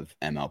favor of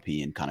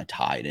MLP and kind of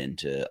tied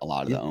into a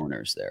lot of the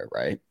owners there,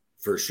 right?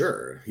 For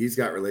sure. He's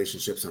got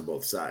relationships on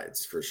both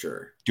sides, for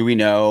sure. Do we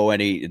know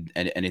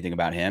anything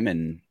about him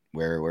and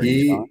where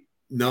he's gone?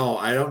 No,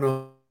 I don't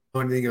know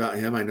anything about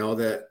him. I know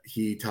that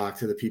he talked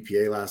to the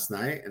PPA last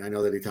night, and I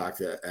know that he talked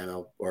to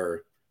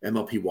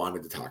MLP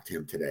wanted to talk to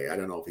him today. I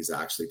don't know if he's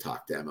actually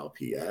talked to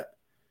MLP yet.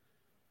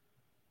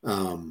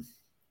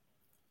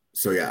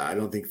 So yeah, I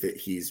don't think that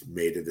he's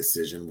made a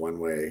decision one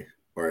way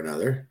or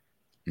another.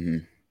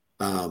 Mm-hmm.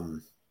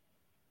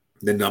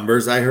 The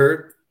numbers I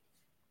heard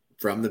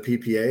from the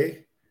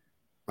PPA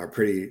are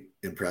pretty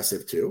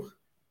impressive too.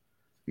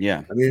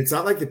 Yeah. I mean, it's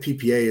not like the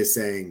PPA is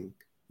saying,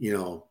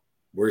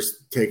 we're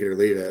take it or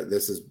leave it.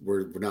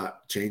 We're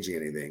not changing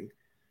anything.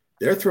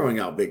 They're throwing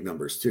out big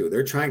numbers too.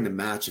 They're trying to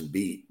match and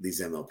beat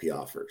these MLP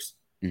offers.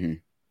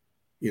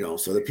 Mm-hmm.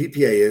 So the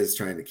PPA is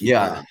trying to keep.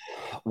 Yeah.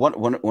 One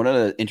of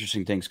the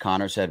interesting things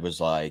Connor said was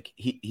like,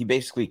 he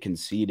basically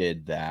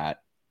conceded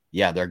that,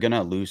 they're going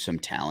to lose some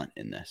talent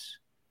in this.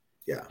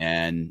 Yeah.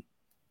 And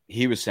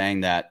he was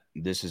saying that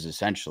this is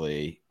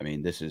essentially, I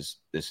mean, this is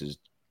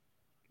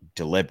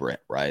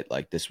deliberate, right?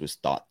 Like this was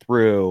thought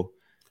through.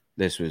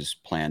 This was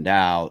planned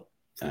out.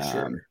 For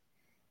sure.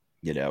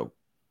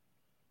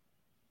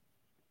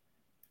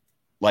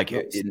 Like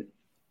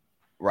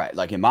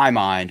like in my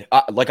mind,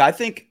 I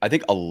think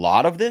a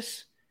lot of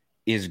this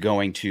is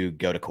going to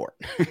go to court.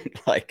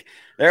 Like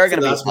there are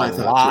going to be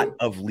a lot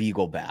of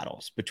legal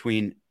battles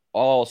between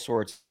all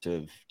sorts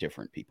of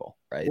different people,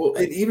 right? Well,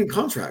 and even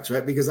contracts,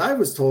 right? Because I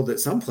was told that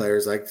some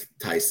players like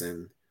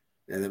Tyson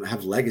and them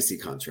have legacy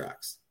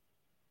contracts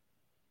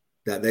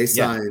that they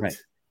signed. Right.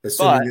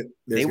 But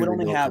they would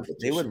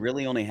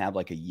really only have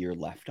like a year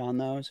left on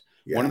those.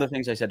 Yeah. One of the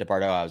things I said to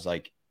Pardo, I was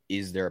like,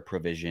 is there a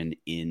provision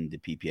in the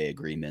PPA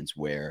agreements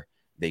where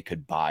they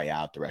could buy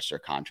out the rest of their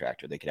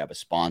contract, or they could have a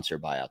sponsor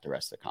buy out the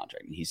rest of the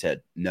contract? And he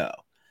said, no.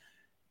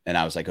 And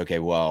I was like, okay,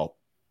 well,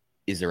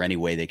 is there any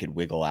way they could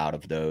wiggle out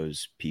of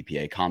those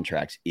PPA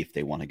contracts if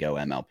they want to go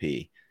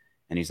MLP?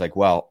 And he's like,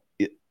 well,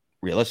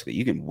 realistically,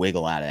 you can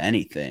wiggle out of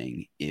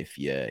anything if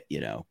you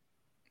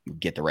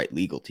get the right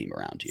legal team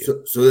around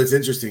you. So that's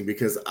interesting,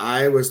 because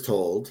I was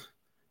told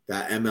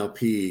that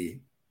MLP,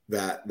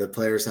 that the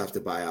players have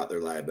to buy out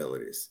their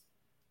liabilities,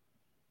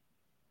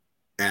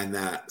 and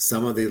that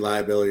some of the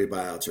liability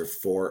buyouts are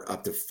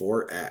up to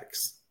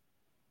 4x,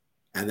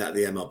 and that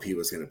the MLP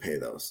was going to pay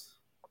those.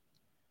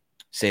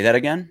 Say that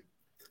again.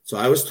 So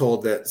I was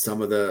told that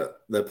some of the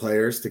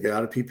players to get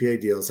out of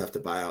PPA deals have to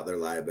buy out their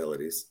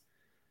liabilities,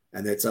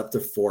 and it's up to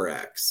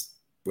 4x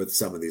with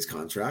some of these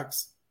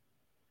contracts,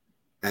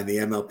 and the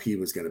MLP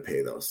was going to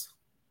pay those.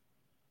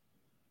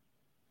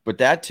 But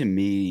that to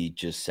me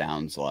just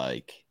sounds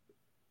like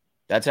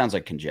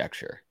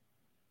conjecture.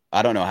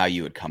 I don't know how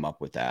you would come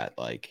up with that.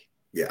 Like,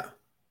 yeah,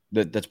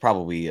 that's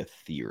probably a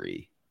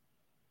theory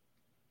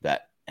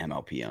that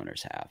MLP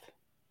owners have.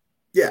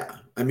 Yeah,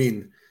 I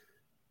mean,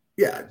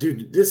 yeah,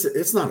 dude,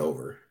 it's not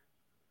over.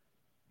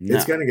 No.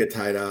 It's going to get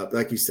tied up,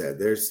 like you said.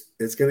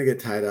 It's going to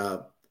get tied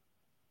up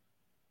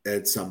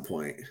at some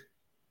point.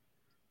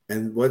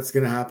 And what's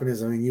going to happen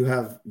is, I mean,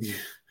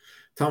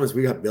 Thomas,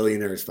 we got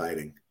billionaires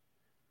fighting.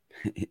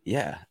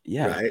 Yeah.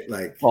 Right?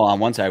 Like, well, on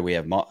one side we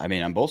have,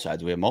 on both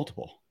sides we have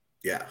multiple.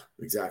 Yeah,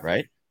 exactly.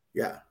 Right?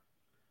 Yeah.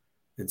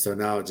 And so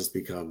now it just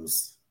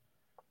becomes,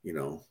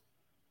 can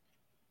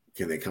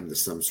they come to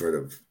some sort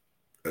of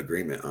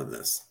agreement on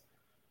this?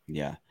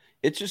 Yeah.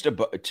 It's just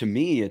to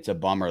me, it's a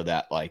bummer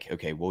that, like,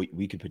 okay, well,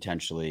 we could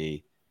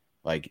potentially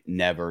like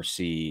never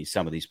see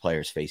some of these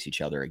players face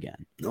each other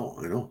again. No,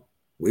 I know.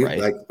 We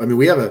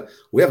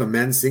have a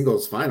men's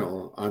singles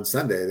final on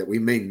Sunday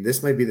that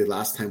this might be the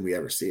last time we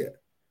ever see it.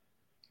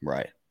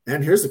 Right.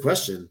 And here's the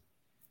question.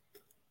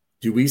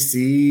 Do we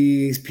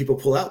see people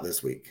pull out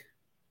this week?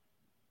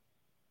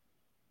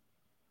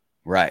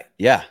 Right.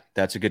 Yeah,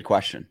 that's a good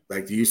question.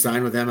 Like, do you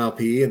sign with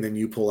MLP and then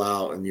you pull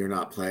out and you're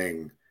not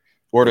playing?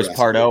 Or does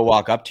Pardo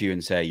walk up to you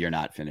and say, you're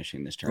not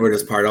finishing this tournament? Or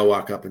does Pardo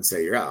walk up and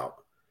say, you're out?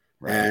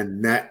 Right.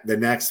 And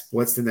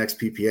what's the next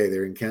PPA?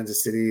 They're in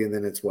Kansas City, and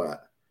then it's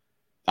what?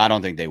 I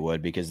don't think they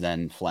would, because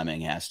then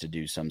Fleming has to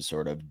do some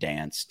sort of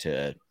dance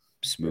to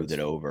smooth it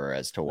over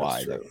as to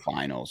why the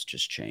finals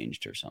just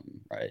changed or something,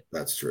 right?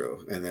 That's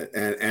true.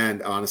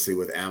 And honestly,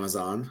 with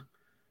Amazon,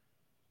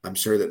 I'm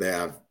sure that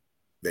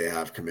they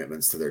have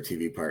commitments to their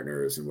TV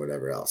partners and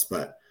whatever else.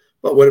 But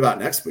what about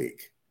next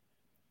week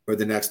or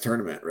the next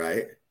tournament,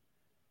 right?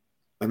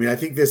 I mean, I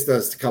think this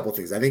does a couple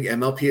things. I think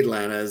MLP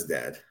Atlanta is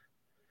dead.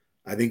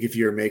 I think if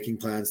you're making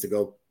plans to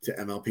go to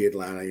MLP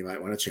Atlanta, you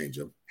might want to change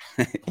them.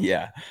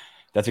 Yeah,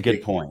 that's a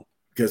good point.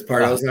 Because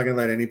Pardo's not going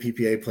to let any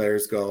PPA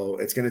players go.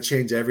 It's going to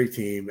change every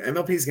team.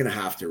 MLP is going to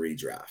have to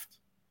redraft.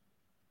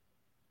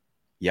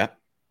 Yep.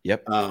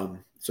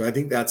 So I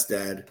think that's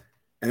dead.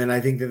 And then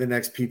I think that the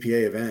next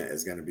PPA event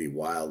is going to be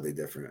wildly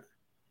different.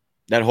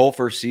 That whole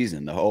first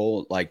season, the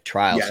whole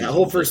trial season. Yeah, the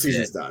whole first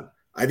season's done.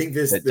 I think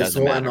this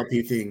whole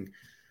MLP thing,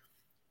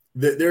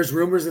 there's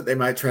rumors that they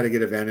might try to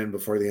get a event in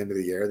before the end of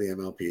the year, the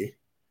MLP.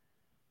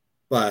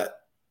 But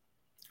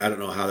I don't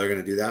know how they're going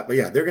to do that. But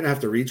yeah, they're going to have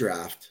to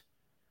redraft.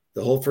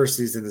 The whole first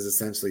season is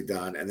essentially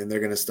done, and then they're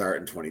going to start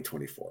in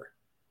 2024.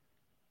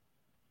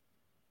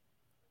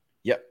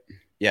 Yep.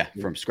 Yeah,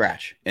 from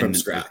scratch. And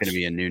there's going to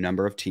be a new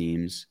number of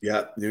teams.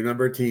 Yeah, new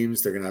number of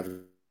teams. They're going to have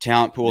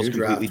talent pools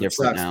completely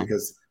different now.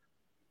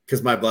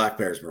 Because my Black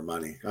Bears more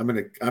money. I'm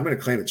gonna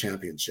claim a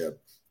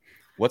championship.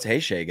 What's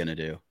Hayshay going to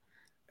do?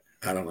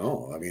 I don't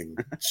know. I mean,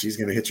 she's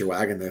going to hitch your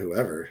wagon to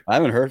whoever. I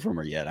haven't heard from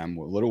her yet. I'm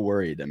a little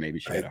worried that maybe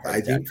she had a heart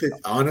attack.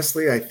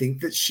 I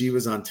think that she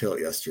was on tilt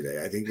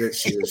yesterday. I think that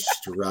she was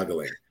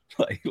struggling.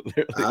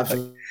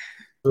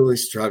 Absolutely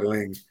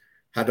struggling.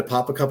 Had to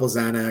pop a couple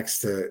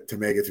Xanax to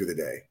make it through the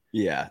day.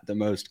 Yeah, the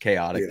most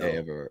chaotic day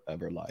of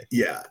her life.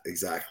 Yeah,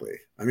 exactly.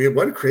 I mean,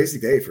 what a crazy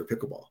day for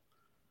pickleball.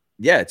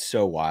 Yeah, it's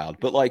so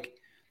wild. But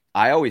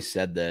I always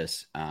said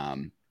this,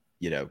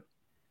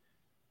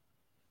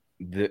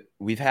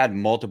 we've had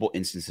multiple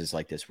instances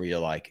like this where you're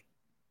like,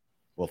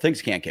 well,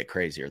 things can't get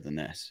crazier than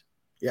this.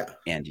 Yeah.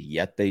 And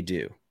yet they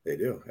do. They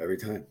do every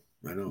time.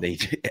 I know. They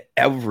do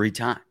every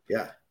time.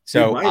 Yeah.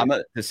 So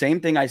the same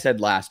thing I said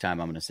last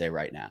time, I'm going to say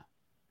right now.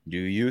 Do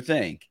you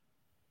think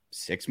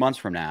 6 months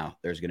from now,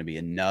 there's going to be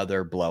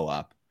another blow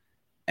up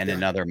and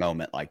another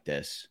moment like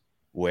this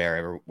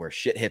where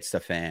shit hits the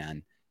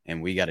fan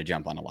and we got to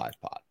jump on a live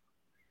pod?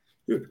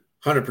 Dude,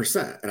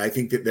 100%. And I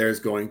think that there's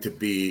going to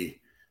be,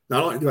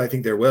 not only do I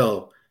think there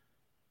will,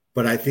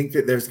 but I think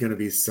that there's going to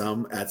be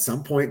at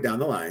some point down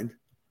the line,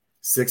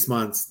 6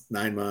 months,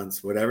 9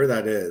 months, whatever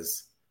that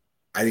is,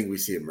 I think we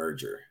see a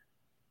merger.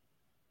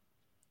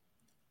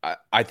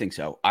 I think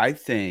so. I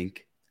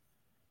think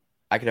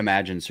I could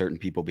imagine certain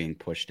people being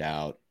pushed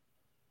out.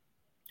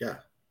 Yeah.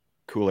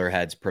 Cooler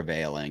heads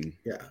prevailing.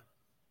 Yeah.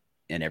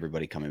 And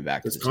everybody coming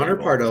back. Does Connor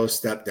Pardo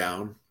step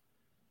down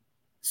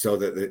so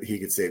that he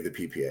could save the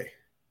PPA?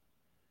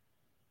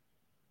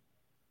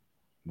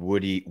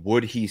 Would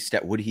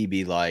he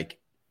be like,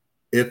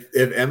 if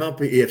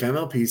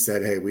MLP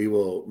said, hey, we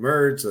will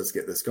merge, let's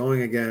get this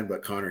going again,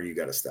 but Connor, you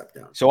got to step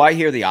down. So I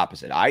hear the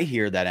opposite. I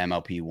hear that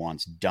MLP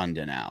wants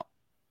Dundon out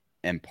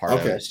and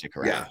Pardo to stick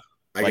around. Yeah,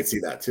 I can see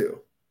that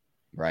too.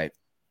 Right.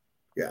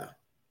 Yeah.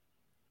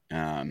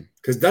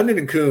 Because Dundon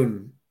and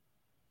Kuhn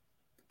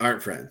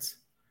aren't friends.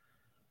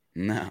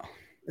 No.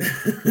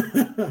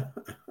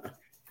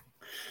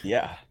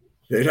 Yeah.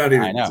 They're not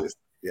even just,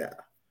 yeah.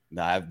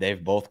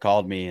 They've both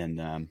called me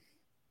and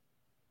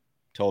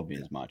told me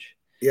as much.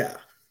 Yeah.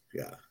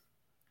 Yeah.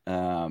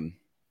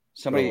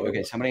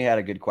 Somebody had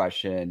a good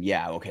question.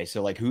 Yeah. Okay.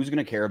 So who's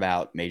going to care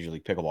about Major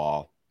League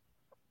Pickleball?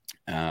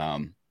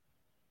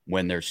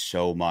 when there's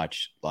so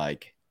much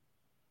like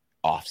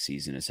off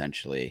season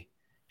essentially,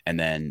 and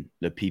then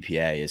the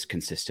PPA is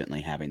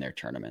consistently having their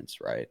tournaments,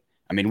 right?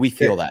 I mean, we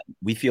feel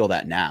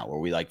that now where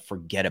we like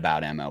forget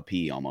about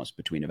MLP almost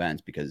between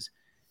events because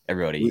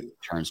everybody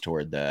turns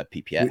toward the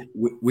PPA.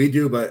 We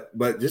do,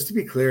 but just to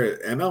be clear,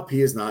 MLP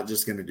is not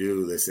just going to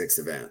do the 6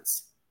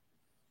 events.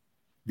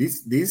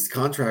 These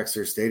contracts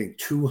are stating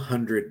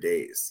 200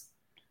 days.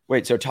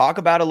 Wait, so talk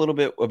about a little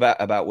bit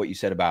about what you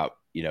said about,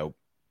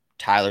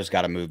 Tyler's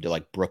got to move to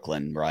like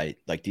Brooklyn, right?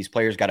 Like these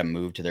players got to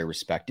move to their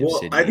respective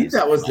cities. I think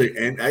that was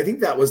I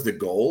think that was the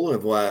goal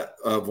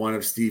of one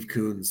of Steve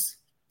Kuhn's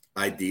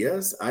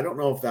ideas. I don't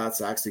know if that's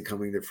actually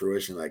coming to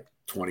fruition like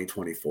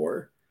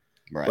 2024.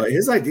 Right. But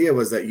his idea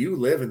was that you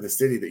live in the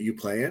city that you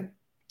play in.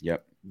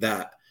 Yep.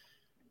 That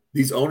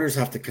these owners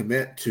have to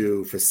commit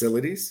to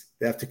facilities.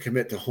 They have to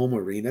commit to home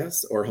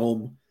arenas or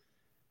home,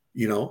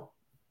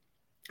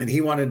 and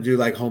he wanted to do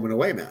like home and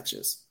away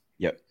matches.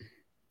 Yep.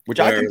 Which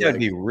I think that would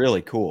be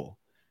really cool.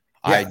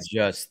 Yeah. I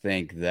just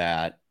think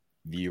that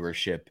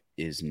viewership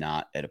is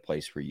not at a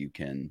place where you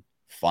can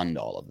fund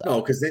all of that. No,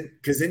 because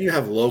then you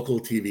have local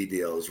TV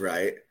deals,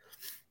 right?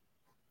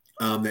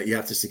 That you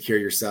have to secure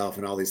yourself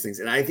and all these things.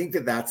 And I think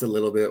that that's a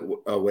little bit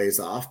a ways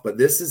off, but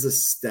this is a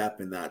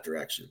step in that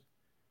direction.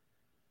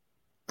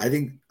 I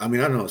don't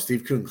know.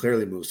 Steve Kuhn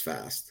clearly moves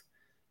fast.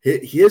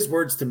 His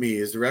words to me,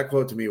 his direct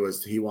quote to me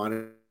was he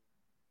wanted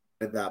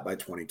that by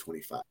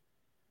 2025.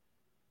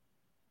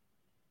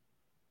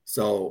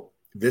 So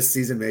this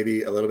season may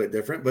be a little bit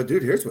different, but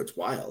dude, here's what's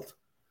wild.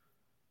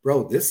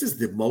 Bro, this is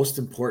the most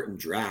important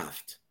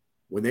draft.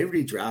 When they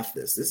redraft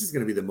this is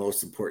going to be the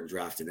most important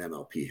draft in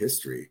MLP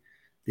history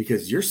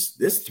because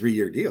this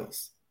 3-year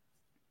deals.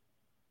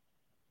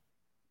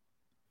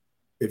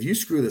 If you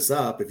screw this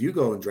up, if you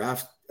go and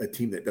draft a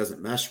team that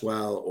doesn't mesh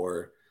well,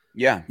 or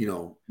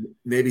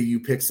maybe you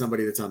pick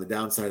somebody that's on the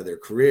downside of their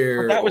career.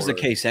 Well, that was the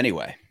case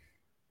anyway.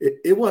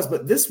 It was,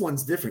 but this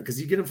one's different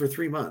because you get them for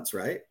 3 months,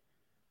 right?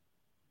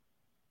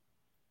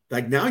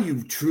 Like now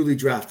you truly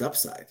draft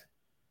upside.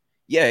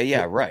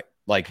 Yeah, right.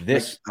 Like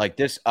this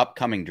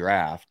upcoming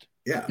draft,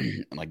 yeah,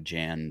 like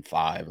Jan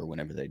 5 or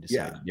whenever they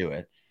decide to do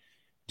it,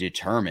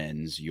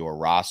 determines your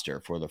roster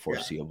for the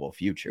foreseeable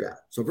future. Yeah.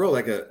 So, bro,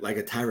 like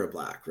a Tyra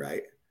Black,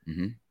 right?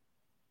 Mm-hmm.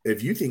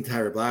 If you think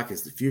Tyra Black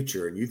is the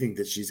future and you think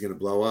that she's going to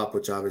blow up,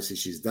 which obviously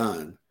she's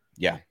done,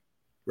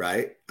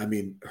 right? I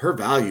mean, her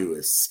value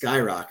is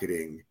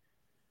skyrocketing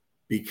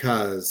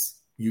because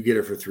you get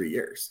her for 3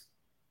 years.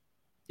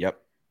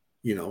 Yep.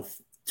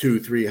 2,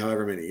 3,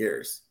 however many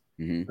years.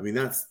 Mm-hmm. I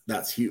mean,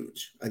 that's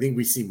huge. I think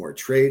we see more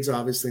trades,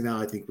 obviously,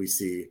 now. I think we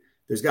see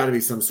there's got to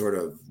be some sort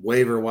of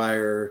waiver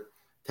wire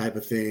type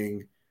of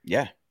thing.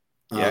 Yeah,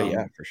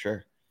 for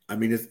sure. I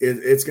mean,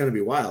 it's going to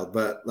be wild.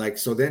 But, like,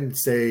 so then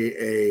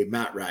say a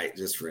Matt Wright,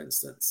 just for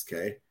instance,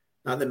 okay?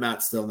 Not that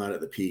Matt's still not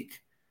at the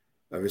peak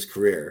of his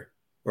career.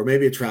 Or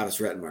maybe a Travis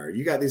Rettenmeyer.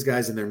 You got these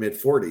guys in their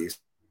mid-40s.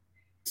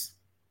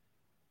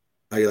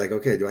 Are you like,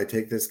 okay, do I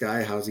take this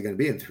guy? How's he going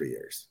to be in 3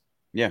 years?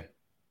 Yeah.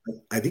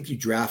 I think you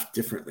draft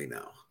differently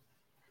now.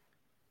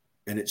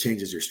 And it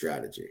changes your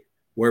strategy.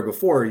 Where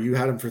before you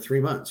had him for 3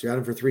 months, you had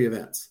him for 3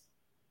 events.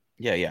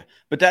 Yeah.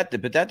 But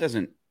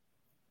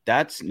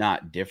that's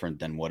not different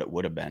than what it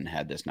would have been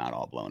had this not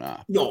all blown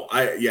up. No,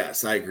 I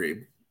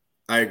agree.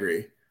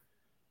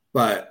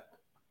 But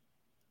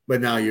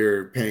now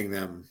you're paying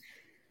them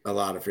a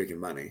lot of freaking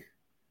money.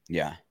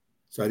 Yeah.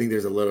 So I think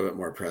there's a little bit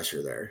more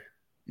pressure there.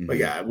 Mm-hmm. But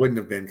yeah, it wouldn't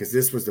have been because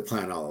this was the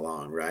plan all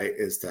along, right?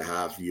 Is to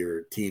have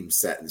your team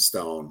set in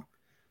stone.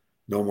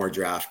 No more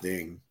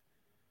drafting.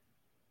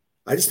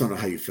 I just don't know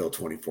how you fill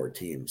 24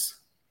 teams.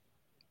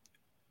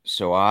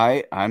 So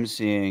I'm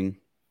seeing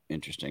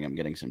interesting. I'm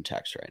getting some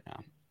text right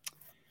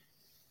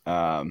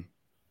now.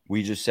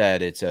 We just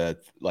said it's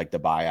like the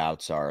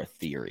buyouts are a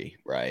theory,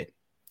 right?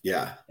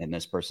 Yeah. And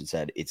this person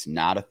said it's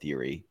not a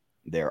theory.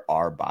 There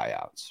are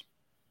buyouts.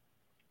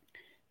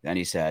 Then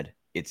he said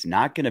it's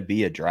not going to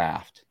be a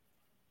draft.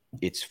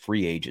 It's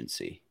free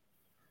agency.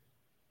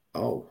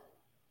 Oh.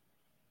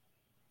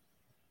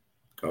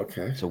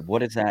 Okay. So what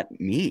does that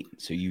mean?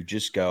 So you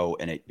just go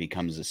and it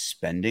becomes a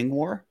spending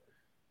war?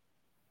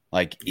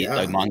 Like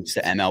amongst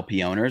the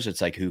MLP owners,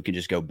 it's like who can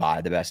just go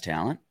buy the best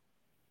talent?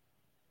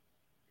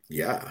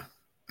 Yeah.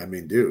 I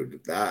mean,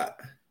 dude, that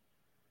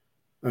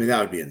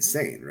would be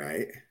insane,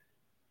 right?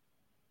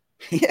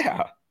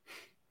 Yeah.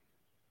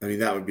 I mean,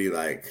 that would be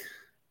like,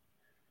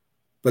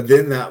 but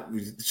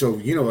then so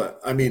you know what?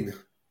 I mean,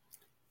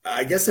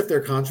 I guess if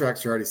their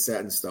contracts are already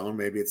set in stone,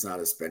 maybe it's not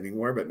a spending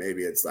war, but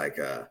maybe it's like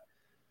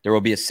there will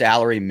be a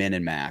salary min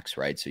and max,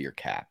 right? So you're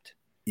capped.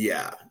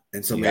 Yeah.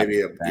 And so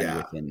maybe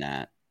within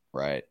that,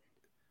 right?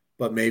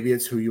 But maybe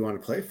it's who you want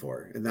to play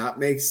for. And that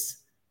makes,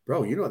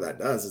 bro, you know what that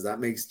does is that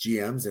makes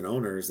GMs and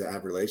owners that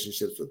have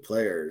relationships with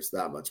players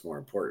that much more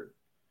important.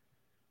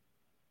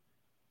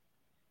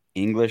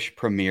 English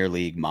Premier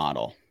League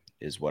model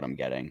is what I'm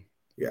getting.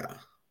 Yeah.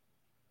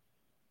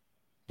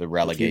 The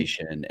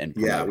relegation and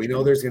promotion. Yeah, we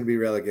know there's going to be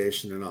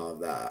relegation and all of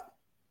that.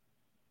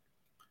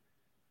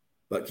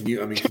 But can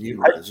you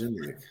imagine?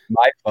 Like,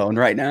 my phone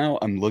right now,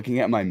 I'm looking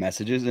at my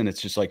messages and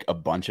it's just like a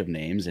bunch of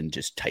names and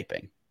just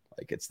typing.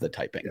 Like it's the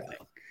typing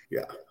thing.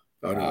 Yeah.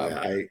 Oh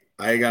no,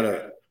 I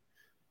gotta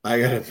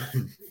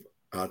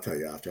I'll tell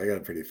you after. I got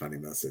a pretty funny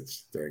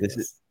message during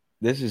this.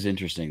 This is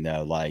interesting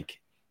though. Like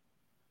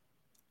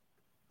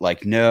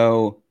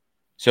no,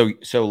 so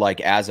like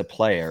as a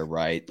player,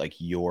 right? Like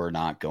you're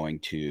not going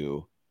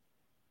to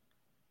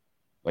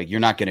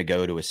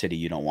go to a city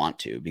you don't want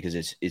to, because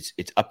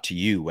it's up to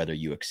you whether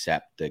you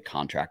accept the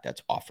contract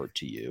that's offered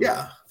to you.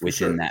 Yeah,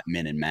 within that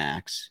min and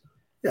max.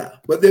 Yeah,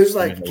 but there's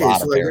like a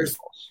lot of variables.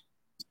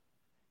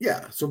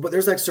 But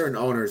there's like certain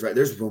owners, right?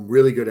 There's some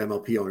really good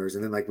MLP owners,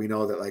 and then like we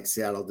know that like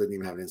Seattle didn't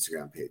even have an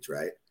Instagram page,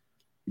 right?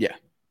 Yeah,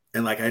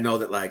 and like I know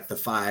that like the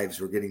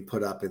fives were getting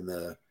put up in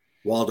the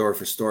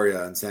Waldorf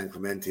Astoria and San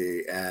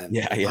Clemente, and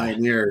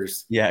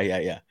Pioneers.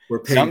 We're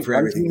paying for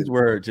everything. Some teams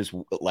were just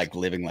like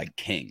living like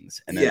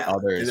kings, and then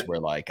others were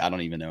like, I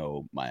don't even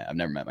know I've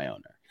never met my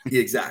owner.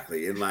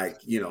 Exactly, and like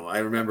I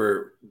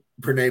remember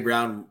Brene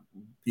Brown,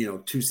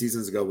 2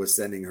 seasons ago was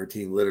sending her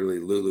team literally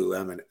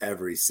Lululemon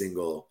every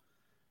single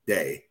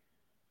day,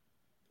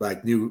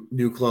 like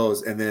new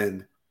clothes, and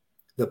then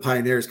the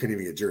Pioneers couldn't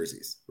even get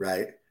jerseys,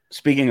 right?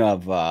 Speaking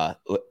of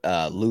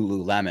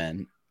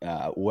Lululemon,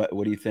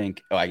 what do you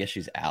think? Oh, I guess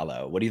she's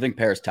Aloe. What do you think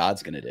Paris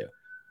Todd's going to do?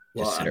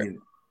 Well,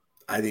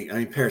 I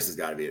think Paris has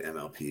got to be an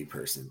MLP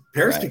person.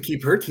 Paris can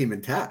keep her team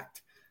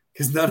intact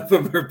because none of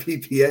them are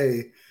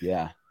PPA.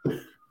 Yeah.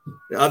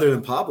 Other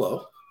than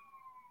Pablo.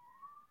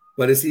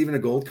 But is he even a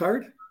gold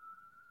card?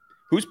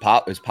 Is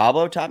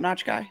Pablo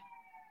top-notch guy?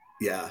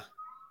 Yeah.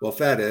 Well,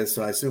 Fed is,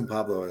 so I assume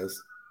Pablo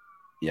is.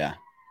 Yeah.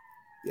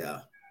 Yeah.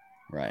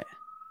 Right.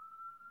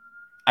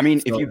 I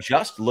mean, if you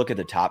just look at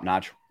the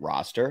top-notch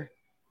roster,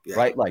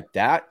 right, like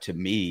that to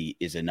me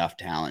is enough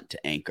talent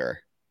to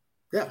anchor.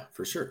 Yeah,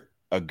 for sure.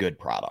 A good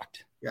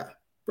product. Yeah.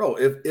 Bro,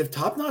 if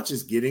top-notch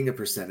is getting a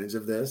percentage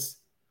of this,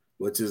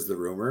 which is the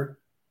rumor,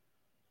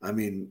 I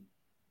mean,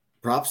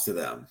 props to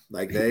them.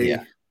 Like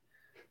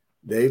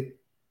they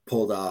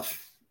pulled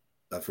off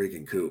a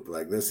freaking coup.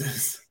 Like this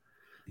is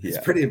it's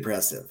pretty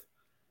impressive.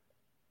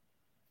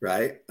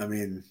 Right? I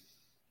mean,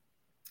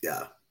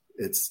 yeah,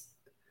 it's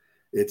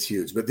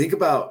huge. But think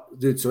about,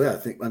 dude,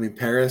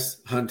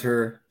 Paris,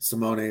 Hunter,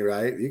 Simone,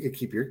 right? You could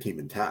keep your team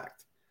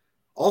intact.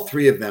 All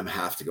 3 of them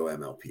have to go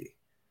MLP.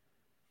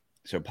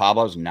 So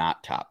Pablo's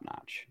not top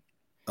notch.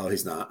 Oh,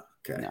 he's not?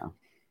 Okay.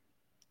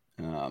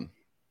 No.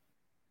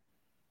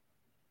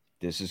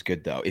 This is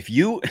good though. If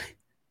you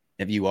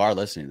are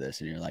listening to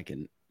this and you're like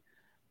an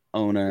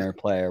owner,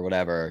 player,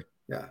 whatever,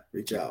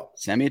 reach out.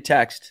 Send me a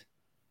text.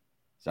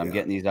 So I'm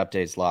getting these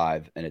updates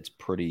live, and it's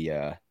pretty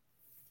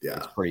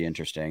it's pretty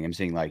interesting. I'm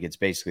seeing like it's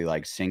basically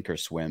like sink or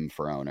swim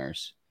for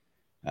owners.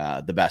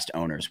 The best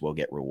owners will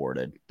get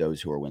rewarded. Those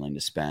who are willing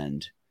to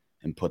spend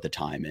and put the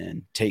time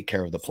in, take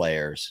care of the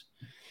players.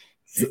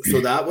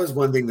 So that was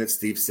one thing that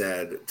Steve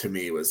said to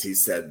me was he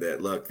said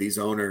that, look, these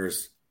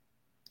owners,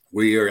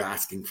 we are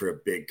asking for a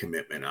big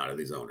commitment out of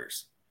these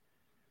owners.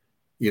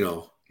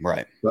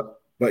 Right.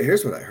 But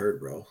here's what I heard,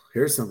 bro.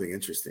 Here's something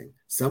interesting.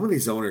 Some of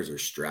these owners are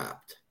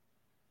strapped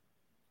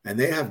and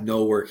they have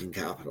no working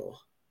capital.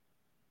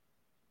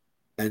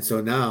 And so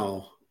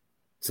now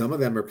some of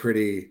them are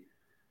pretty,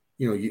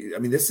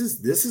 this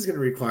is going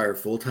to require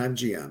full-time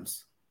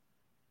GMs,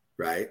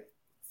 right?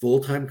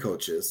 Full-time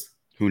coaches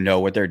who know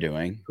what they're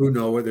doing.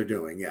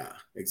 Yeah,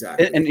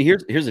 exactly. And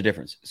here's the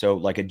difference. So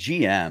like a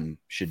GM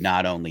should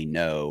not only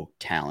know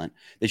talent,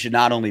 they should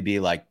not only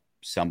be like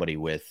somebody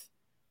with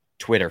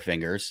Twitter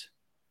fingers.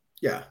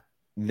 Yeah.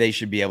 They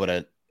should be able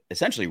to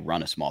essentially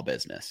run a small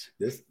business.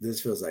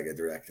 This feels like a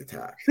direct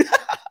attack.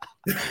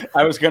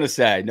 I was going to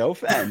say, no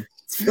offense.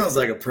 It feels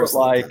like a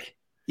personal attack.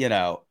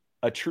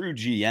 A true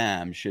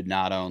GM should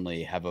not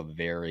only have a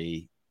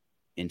very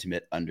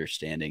intimate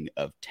understanding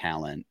of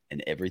talent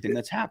and everything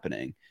that's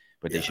happening,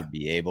 but they should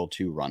be able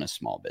to run a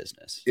small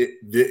business.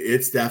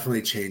 It's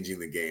definitely changing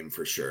the game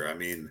for sure. I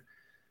mean,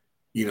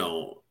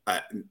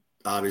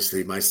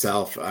 obviously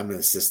myself, I'm an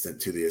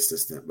assistant to the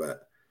assistant,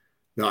 but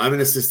no, I'm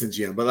an assistant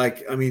GM. But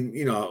like, I mean,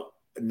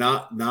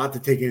 not to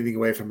take anything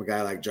away from a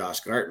guy like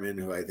Josh Gartman,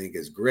 who I think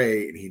is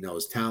great and he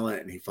knows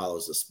talent and he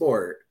follows the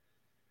sport.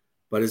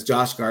 But is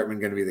Josh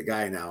Gartman going to be the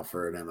guy now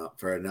for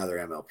another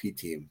MLP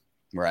team?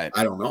 Right.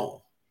 I don't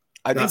know.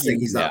 I'm not saying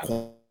he's not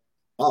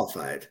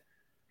qualified,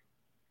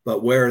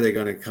 but where are they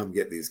going to come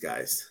get these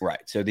guys?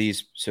 Right. So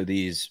these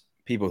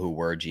people who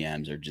were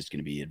GMs are just going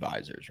to be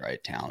advisors,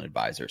 right? Talent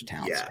advisors,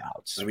 talent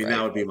scouts. I mean,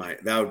 that would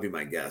be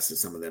my guess. Is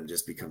some of them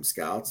just become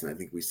scouts, and I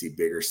think we see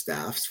bigger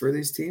staffs for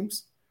these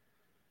teams.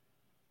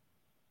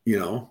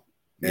 And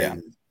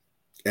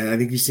I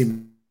think you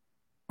see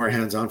more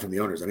hands-on from the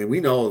owners. I mean,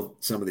 we know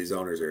some of these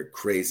owners are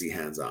crazy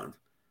hands-on,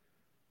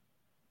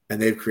 and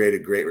they've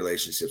created great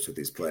relationships with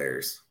these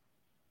players.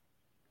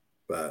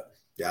 But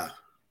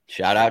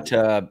shout out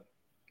to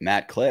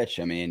Matt Klitsch.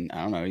 I mean,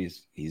 I don't know.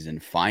 He's in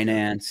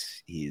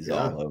finance. He's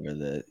all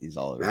over. He's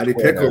all over. Matty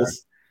Twitter.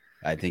 Pickles.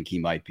 I think he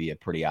might be a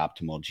pretty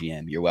optimal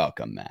GM. You're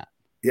welcome, Matt.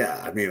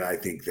 Yeah, I mean,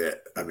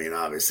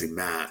 obviously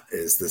Matt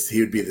is this. He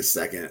would be the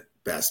second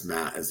best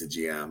Matt as a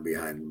GM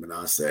behind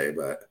Manasseh,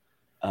 but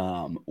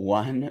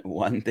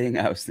One thing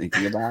I was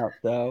thinking about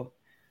though,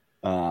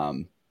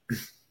 um,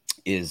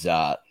 is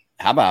how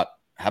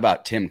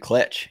about Tim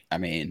Klitsch? I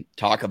mean,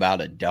 talk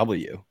about a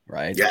W,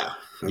 right? yeah,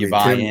 I You mean,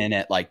 buy Tim, in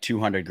at like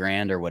 200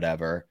 grand or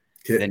whatever,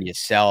 then you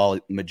sell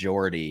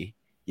majority,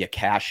 you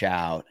cash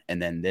out,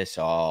 and then this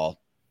all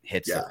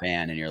hits the yeah,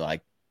 fan, and you're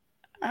like,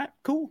 all right,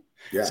 cool.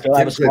 yeah, Still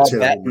have a Tim Klitsch small hit a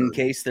bet home in run.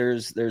 case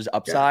there's Yeah,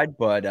 upside,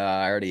 but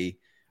I already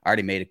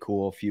made a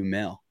cool few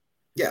mil.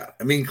 yeah.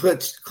 I mean,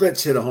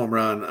 Klitsch hit a home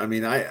run. I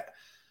mean, I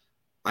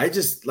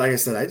just like I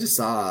said, I just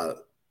saw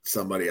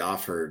somebody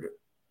offered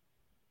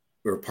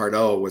or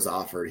Pardo was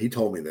offered. He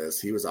told me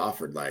this. He was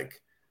offered like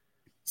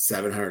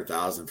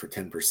 700,000 for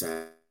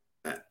 10%,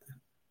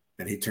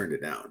 and he turned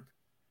it down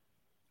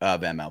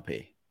Of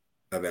MLP.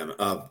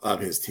 of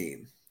his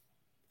team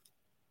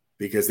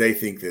because they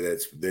think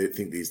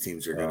these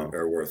teams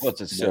are worth Well,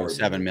 it's a more than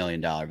 $7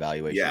 million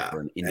valuation yeah,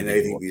 for an and they think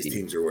individual these team.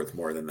 teams are worth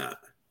more than that.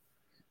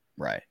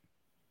 Right. Right.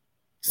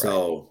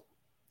 So,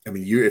 I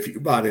mean, if you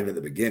bought in at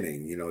the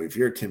beginning, if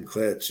you're Tim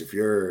Klitsch, if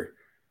you're,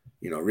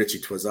 Richie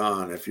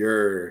Twazon, if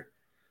you're,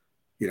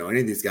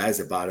 any of these guys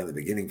that bought in the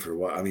beginning for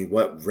what? I mean,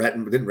 didn't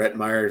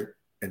Rettenmeyer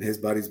and his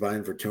buddies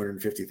buying for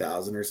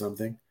 250,000 or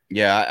something?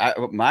 Yeah,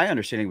 my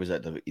understanding was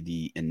that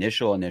the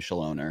initial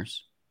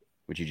owners,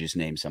 which you just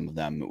named some of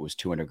them, it was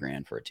 200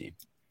 grand for a team.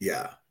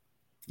 Yeah,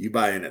 you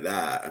buy in at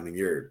that. I mean,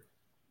 you're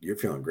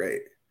feeling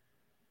great,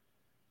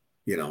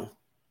 you know.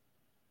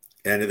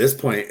 And at this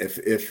point,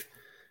 if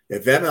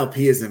MLP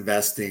is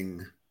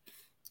investing,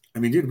 I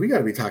mean, dude, we got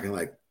to be talking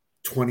like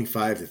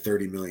 25 to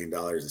 30 million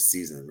dollars a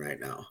season right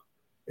now,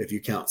 if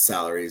you count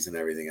salaries and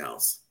everything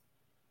else.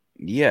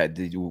 Yeah,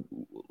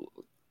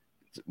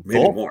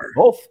 Maybe both more.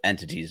 both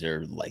entities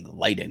are like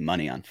lighting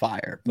money on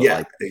fire, but Yeah,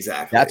 like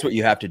exactly. that's what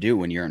you have to do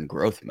when you're in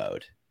growth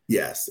mode,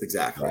 Yes,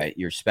 exactly. right?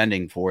 You're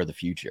spending for the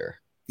future.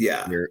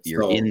 Yeah.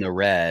 You're in the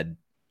red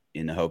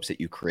in the hopes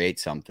that you create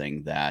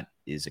something that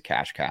is a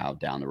cash cow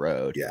down the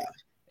road, Yeah,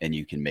 and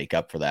you can make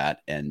up for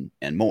that and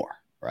more,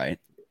 right?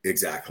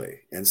 exactly.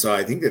 And so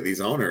I think that these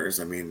owners,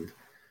 I mean,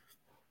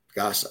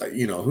 gosh,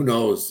 who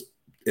knows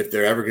if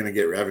they're ever going to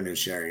get revenue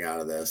sharing out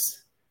of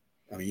this.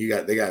 I mean,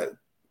 they got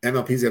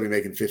MLP's going to be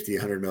making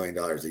 $50-100 million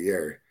a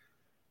year,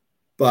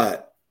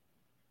 but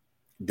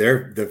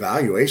the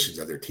valuations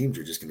of their teams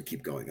are just going to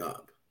keep going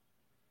up.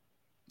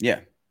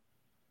 Yeah.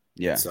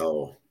 Yeah.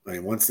 So, I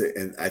mean,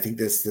 and I think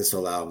this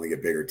will allow them to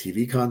get bigger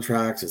TV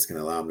contracts. It's going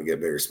to allow them to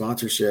get bigger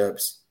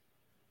sponsorships.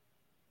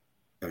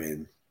 I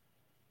mean,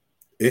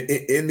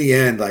 in the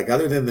end, like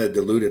other than the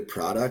diluted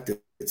product,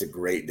 it's a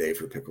great day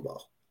for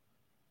pickleball.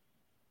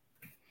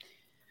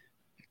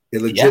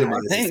 It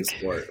legitimizes the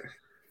sport.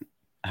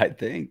 I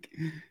think.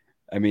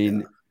 I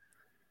mean,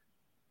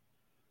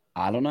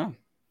 I don't know.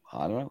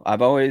 I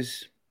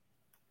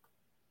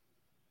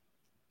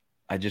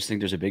just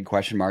think there's a big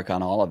question mark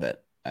on all of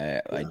it.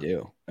 I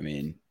do. I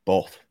mean,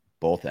 both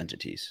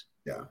entities.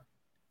 Yeah.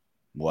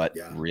 What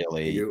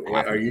really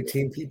are you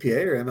team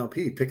PPA or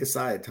MLP? Pick a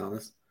side,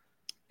 Thomas.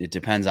 It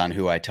depends on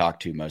who I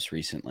talked to most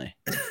recently.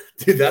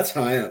 Dude, that's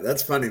how I am.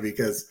 That's funny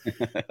because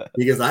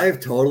I have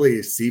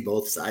totally see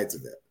both sides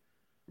of it.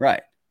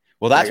 Right.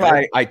 Well, that's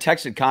why I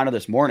texted Connor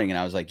this morning and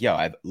I was like, yo,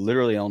 I've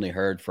literally only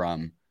heard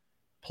from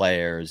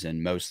players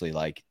and mostly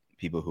like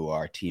people who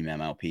are team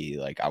MLP.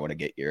 Like, I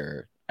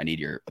need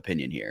your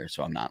opinion here.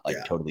 So I'm not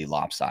like totally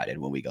lopsided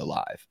when we go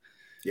live.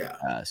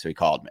 Yeah. So he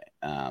called me.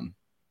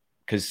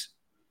 Cause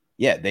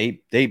they,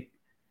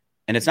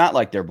 and it's not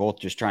like they're both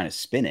just trying to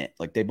spin it.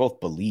 Like they both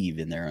believe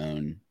in their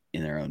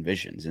own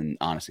visions. And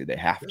honestly, they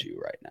have to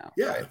right now.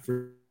 Yeah, right?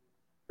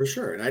 for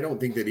sure. And I don't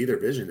think that either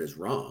vision is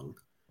wrong.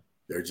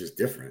 They're just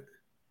different.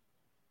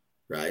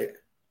 Right.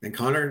 And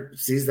Connor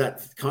sees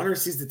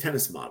the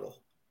tennis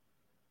model.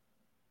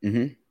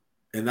 Mm-hmm.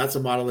 And that's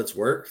a model that's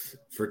worked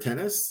for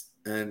tennis.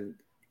 And,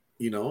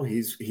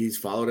 he's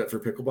followed it for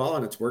pickleball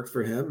and it's worked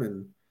for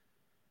him.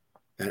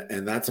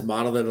 And that's a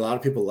model that a lot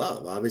of people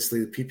love.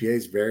 Obviously, the PPA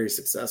is very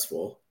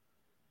successful.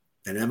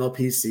 And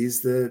MLP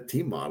sees the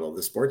team model,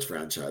 the sports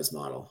franchise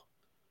model.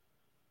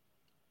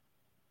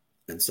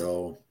 And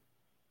so,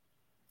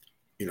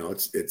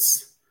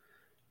 it's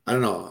I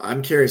don't know.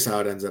 I'm curious how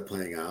it ends up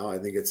playing out. I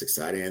think it's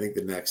exciting. I think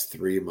the next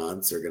 3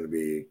 months are going to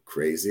be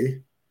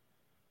crazy.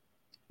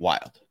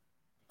 Wild.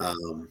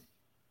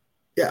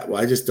 Yeah.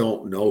 Well, I just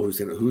don't know who's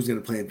going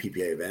to play in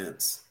PPA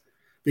events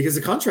because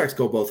the contracts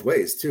go both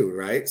ways too,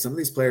 right? Some of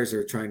these players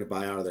are trying to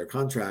buy out of their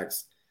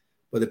contracts,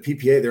 but the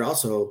PPA, they're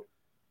also,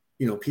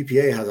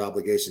 PPA has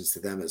obligations to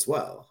them as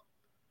well.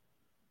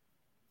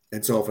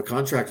 And so if a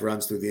contract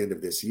runs through the end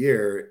of this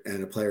year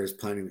and a player is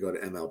planning to go to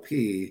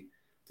MLP,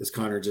 does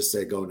Connor just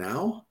say, go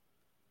now?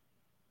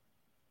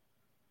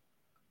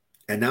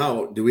 And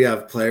now, do we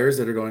have players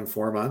that are going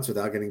 4 months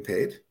without getting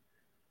paid?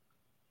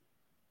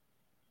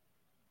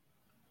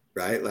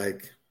 Right?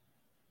 Like,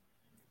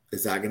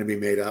 is that going to be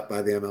made up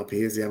by the MLP?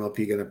 Is the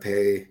MLP going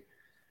to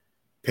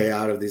pay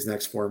out of these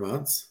next 4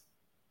 months?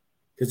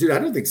 Because, dude,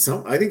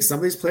 I think some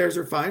of these players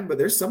are fine, but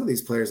there's some of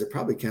these players that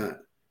probably can't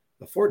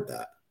afford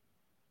that.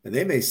 And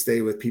they may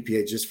stay with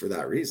PPA just for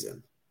that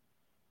reason.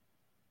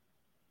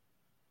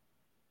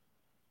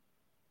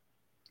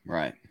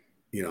 Right.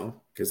 You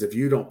know, because if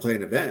you don't play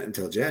an event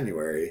until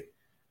January,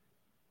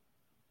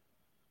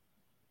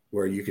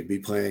 where you could be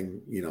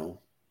playing,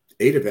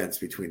 8 events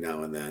between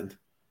now and then,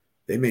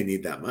 they may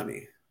need that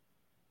money.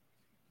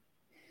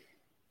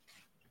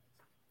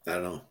 I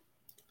don't know.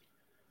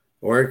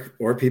 Or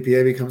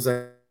PPA becomes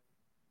like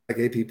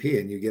APP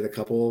and you get a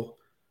couple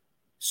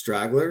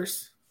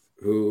stragglers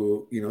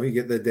who, you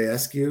get the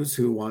DSQs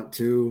who want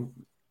to,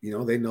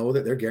 they know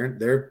that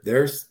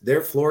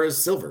their floor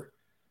is silver.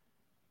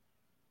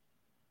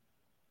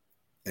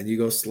 And you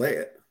go slay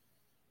it.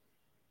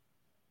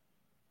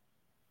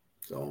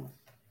 So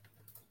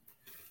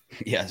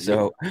yeah.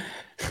 So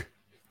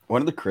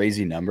one of the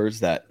crazy numbers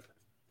that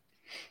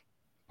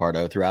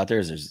Pardo threw out there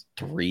is there's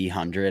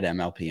 300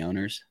 MLP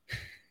owners.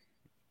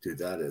 Dude,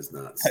 that is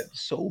nuts.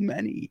 That's so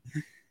many.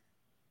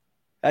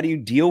 How do you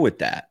deal with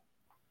that?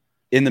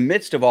 In the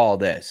midst of all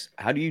this,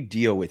 how do you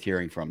deal with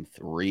hearing from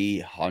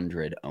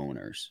 300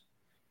 owners?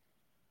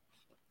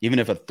 Even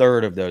if a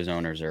third of those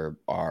owners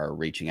are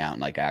reaching out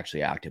and like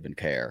actually active and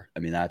care. I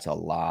mean, that's a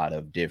lot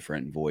of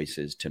different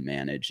voices to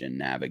manage and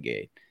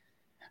navigate.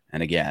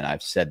 And again,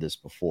 I've said this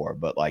before,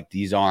 but like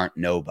these aren't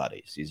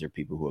nobodies. These are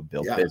people who have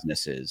built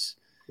businesses.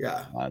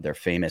 Yeah. They're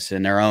famous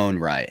in their own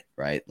right?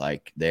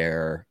 Like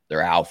they're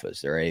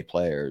alphas, they're A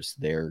players.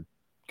 They're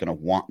going to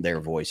want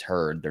their voice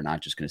heard. They're not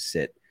just going to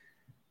sit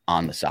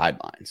on the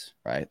sidelines,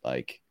 right?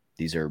 Like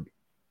these are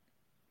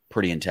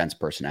pretty intense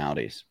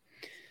personalities.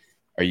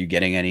 Are you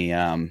getting any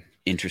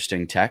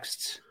interesting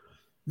texts?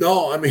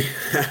 No, I mean,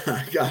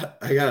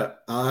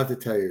 I'll have to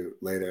tell you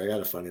later. I got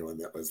a funny one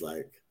that was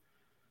like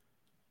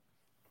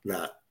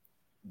that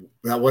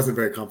wasn't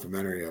very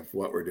complimentary of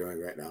what we're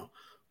doing right now.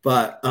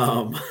 But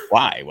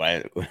why?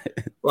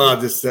 Well,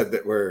 I just said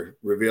that we're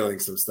revealing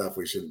some stuff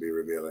we shouldn't be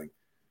revealing.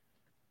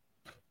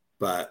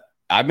 But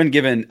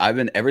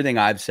everything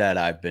I've said,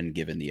 I've been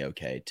given the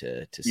okay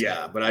to say.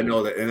 Yeah, but I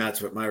know that, and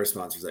that's what my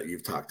response was, that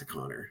you've talked to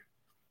Connor.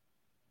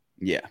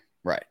 Yeah,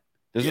 right.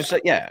 This was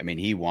I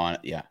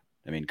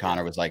mean,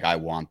 Connor was like, I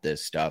want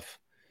this stuff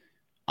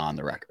on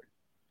the record.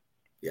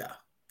 Yeah,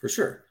 for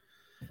sure.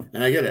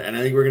 And I get it. And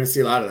I think we're going to see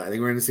a lot of that. I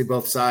think we're going to see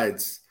both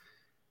sides.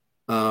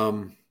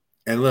 And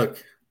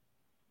look,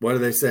 what do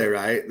they say,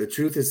 right? The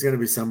truth is going to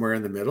be somewhere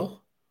in the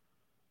middle.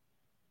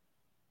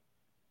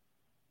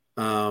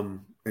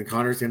 And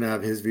Connor's going to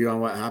have his view on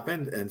what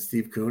happened, and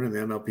Steve Kuhn and the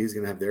MLP is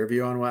going to have their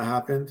view on what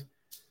happened.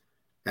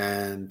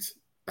 And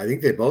I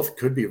think they both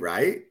could be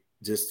right,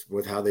 just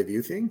with how they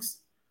view things.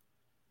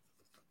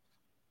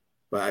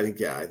 But I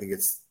think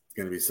it's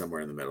going to be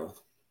somewhere in the middle.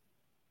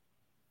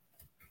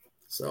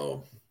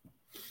 So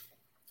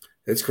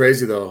it's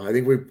crazy though. I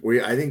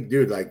think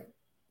dude, like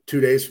 2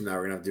 days from now,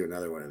 we're going to have to do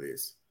another one of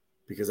these,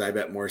 because I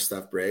bet more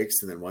stuff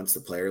breaks. And then once the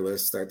player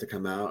lists start to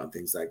come out and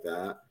things like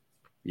that.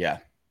 Yeah.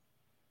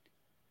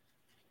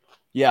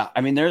 Yeah.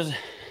 I mean, there's a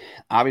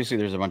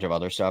bunch of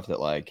other stuff that,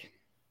 like,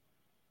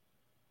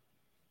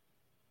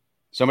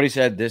 somebody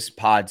said this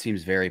pod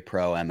seems very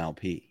pro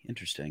MLP.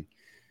 Interesting.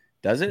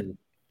 Does it?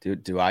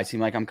 Do I seem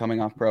like I'm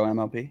coming off pro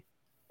MLP?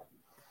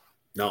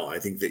 No, I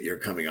think that you're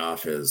coming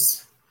off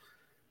as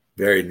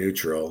very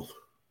neutral.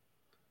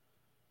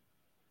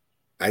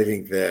 I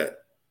think that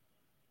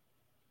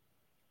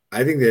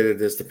it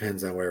just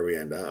depends on where we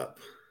end up.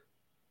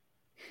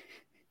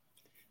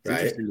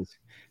 Right?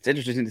 It's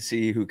interesting to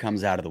see who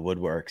comes out of the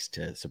woodworks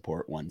to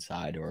support one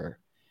side or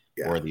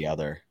the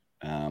other.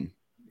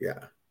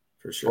 Yeah,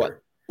 for sure.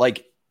 But,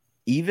 like,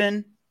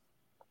 even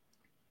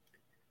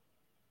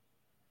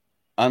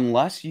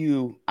unless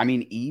you, I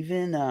mean,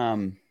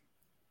 even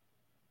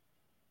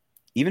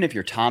if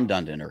you're Tom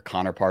Dundon or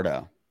Connor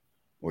Pardo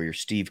or you're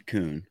Steve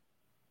Kuhn,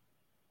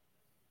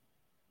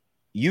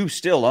 you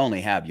still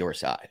only have your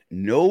side.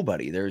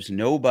 There's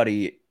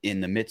nobody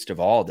in the midst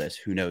of all this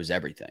who knows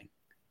everything.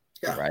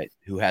 Yeah. Right?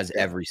 Who has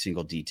every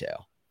single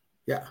detail.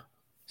 Yeah.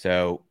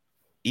 So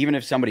even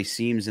if somebody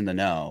seems in the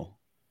know,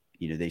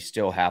 they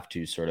still have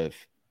to sort of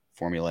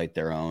formulate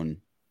their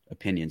own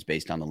opinions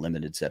based on the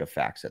limited set of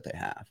facts that they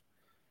have.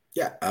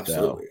 Yeah,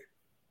 absolutely.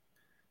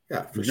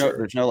 So,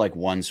 there's no like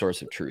one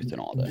source of truth in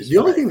all this. The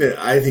only thing that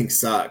I think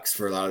sucks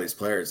for a lot of these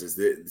players is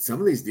that some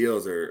of these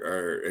deals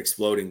are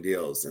exploding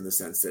deals, in the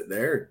sense that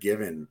they're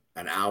given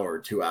an hour,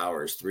 2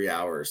 hours, 3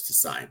 hours to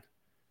sign.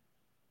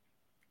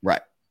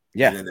 Right.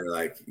 Yeah. And then they're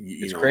like,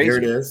 here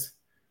it is,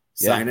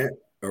 sign it,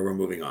 or we're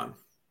moving on.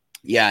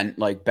 Yeah. And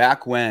like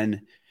back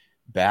when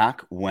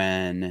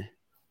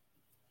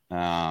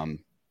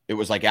it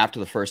was like after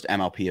the first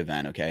MLP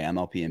event, okay,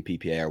 MLP and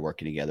PPA are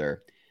working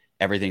together.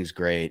 Everything's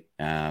great.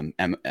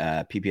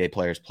 PPA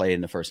players played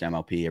in the first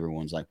MLP.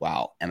 Everyone's like,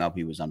 wow,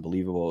 MLP was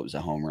unbelievable. It was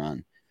a home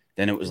run.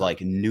 Then it was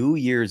like New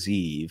Year's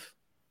Eve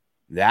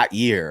that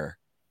year,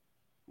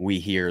 we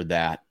hear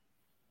that.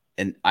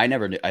 And I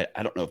never knew, I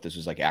don't know if this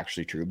was like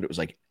actually true, but it was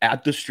like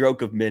at the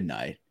stroke of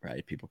midnight,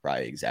 right? People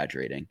probably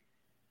exaggerating.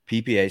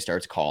 PPA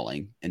starts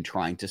calling and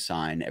trying to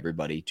sign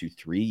everybody to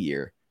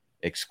 3-year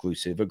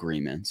exclusive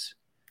agreements.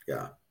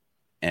 Yeah.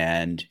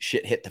 And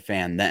shit hit the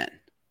fan then.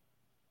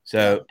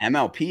 So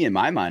MLP in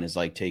my mind is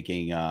like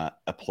taking a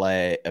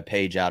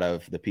page out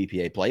of the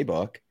PPA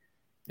playbook.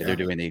 And they're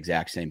doing the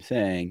exact same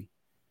thing.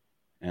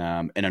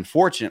 And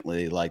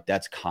unfortunately, like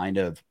that's kind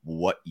of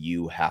what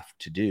you have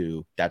to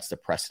do. That's the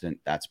precedent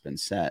that's been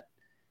set.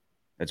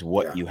 That's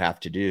what you have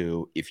to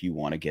do if you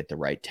want to get the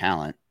right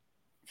talent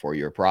for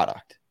your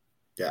product.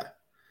 Yeah.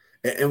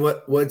 And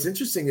what's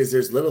interesting is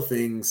there's little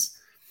things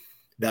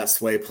that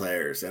sway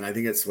players. And I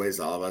think it sways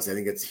all of us. I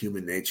think it's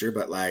human nature.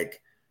 But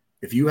like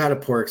if you had a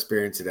poor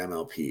experience at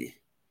MLP,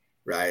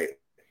 right?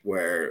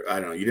 Where,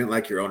 I don't know, you didn't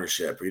like your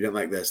ownership or you didn't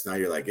like this. Now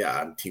you're like, yeah,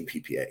 I'm team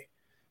PPA.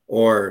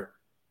 Or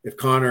if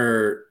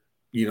Connor,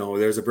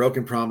 there's a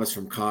broken promise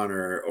from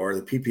Connor or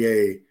the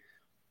PPA,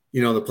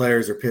 the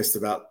players are pissed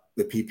about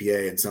the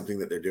PPA and something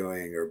that they're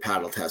doing or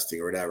paddle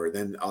testing or whatever,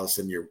 then all of a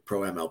sudden you're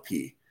pro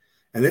MLP.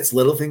 And it's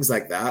little things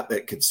like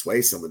that could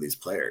sway some of these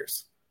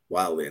players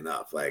wildly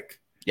enough. Like,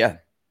 yeah,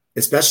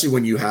 especially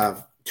when you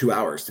have 2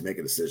 hours to make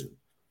a decision.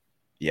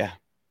 Yeah.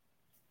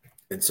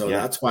 And so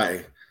that's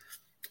why,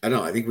 I don't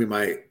know, I think we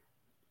might,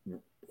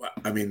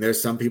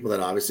 there's some people that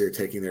obviously are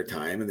taking their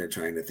time and they're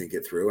trying to think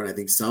it through. And I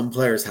think some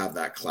players have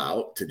that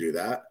clout to do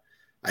that.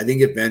 I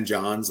think if Ben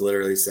Johns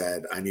literally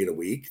said, I need a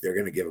week, they're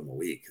going to give him a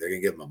week. They're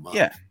going to give him a month.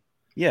 Yeah.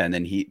 Yeah. And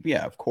then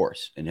of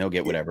course. And he'll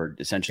get whatever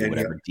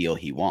deal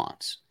he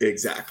wants.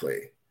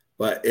 Exactly.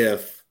 But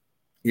if,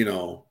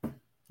 Jillian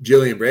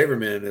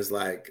Braverman is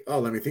like, oh,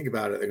 let me think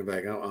about it, they're going to be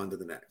like, oh, on to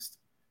the next.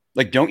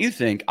 Like, don't you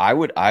think I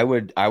would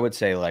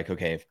say like,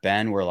 okay, if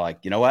Ben were like,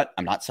 you know what,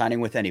 I'm not signing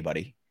with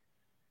anybody.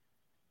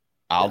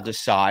 I'll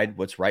decide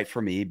what's right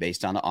for me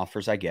based on the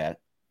offers I get.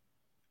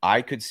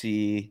 I could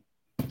see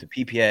the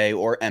PPA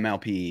or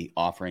MLP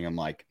offering him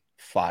like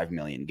 $5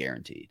 million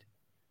guaranteed.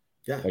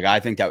 Yeah. Like, I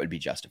think that would be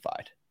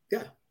justified.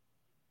 Yeah,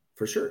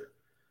 for sure.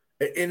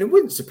 And it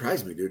wouldn't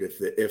surprise me, dude, if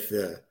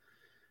the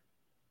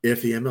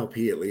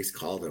MLP at least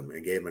called him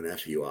and gave him an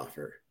FU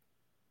offer.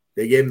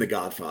 They gave him the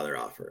Godfather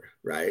offer,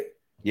 right?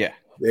 Yeah.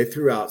 They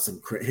threw out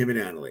him and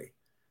Annalie.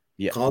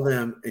 Yeah. Call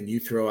them and you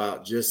throw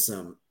out just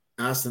some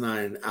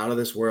asinine out of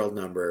this world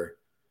number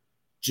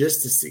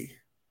just to see.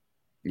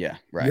 Yeah.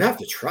 Right. You have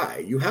to try.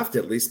 You have to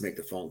at least make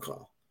the phone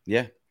call.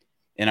 Yeah.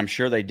 And I'm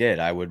sure they did.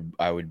 I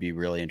would be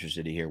really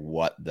interested to hear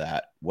what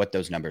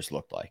those numbers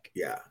looked like.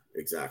 Yeah,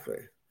 exactly.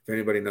 If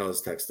anybody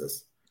knows, text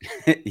us.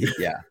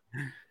 Yeah.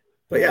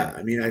 But yeah,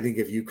 I think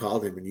if you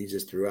called him and you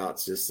just threw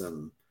out just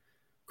some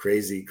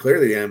crazy,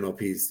 clearly the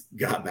MLP's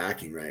got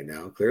backing right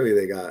now. Clearly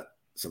they got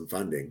some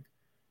funding.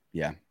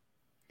 Yeah.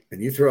 And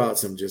you throw out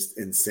some just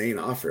insane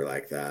offer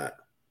like that,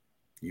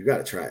 you got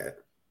to try it.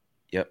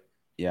 Yep.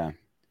 Yeah.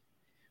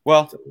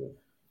 Well,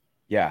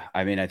 yeah.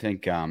 I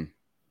think, I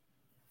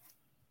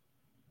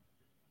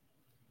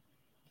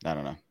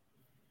don't know.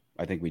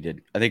 I think we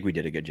did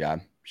a good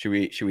job. Should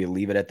we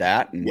leave it at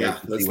that? And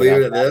let's leave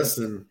it at this.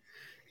 And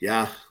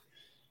yeah.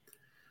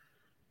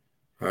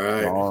 All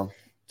right.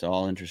 It's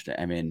all interesting.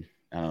 I don't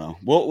know.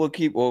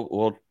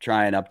 We'll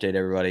try and update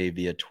everybody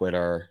via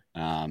Twitter,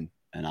 and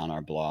on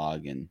our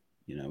blog and,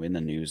 in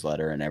the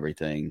newsletter and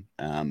everything.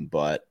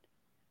 But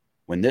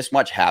when this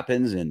much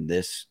happens in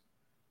this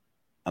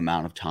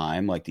amount of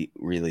time, like the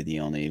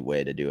only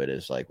way to do it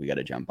is like, we got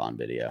to jump on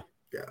video.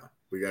 Yeah.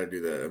 We got to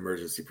do the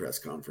emergency press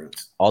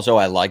conference. Also,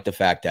 I like the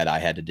fact that I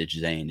had to ditch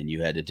Zane and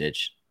you had to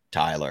ditch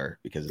Tyler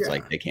because it's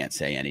like they can't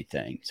say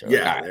anything. So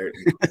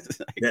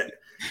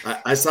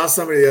I saw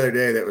somebody the other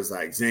day that was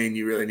like, Zane,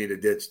 you really need to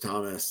ditch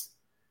Thomas.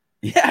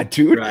 Yeah,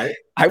 dude. Right?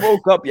 I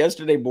woke up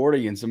yesterday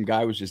morning and some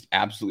guy was just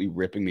absolutely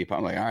ripping me apart.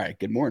 I'm like, all right,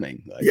 good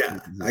morning. Like, yeah,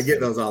 I get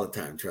those all the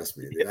time. Trust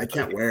me. Dude. I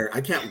can't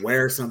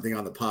wear something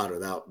on the pod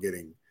without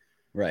getting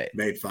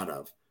made fun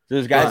of. So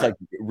this guy's like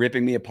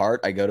ripping me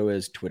apart. I go to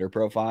his Twitter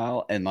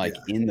profile and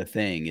in the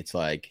thing, it's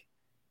like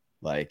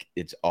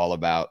it's all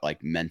about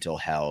like mental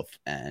health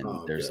and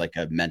there's like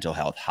a mental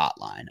health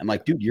hotline. I'm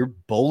like, dude, you're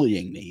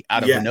bullying me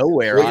out of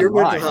nowhere. Well, your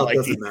mental health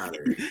doesn't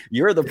matter.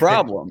 You're the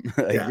problem.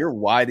 You're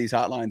why these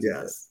hotlines.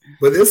 Yes.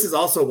 But this is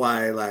also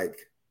why like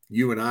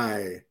you and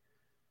I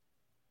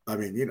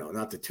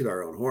not to toot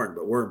our own horn,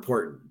 but we're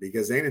important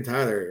because Zane and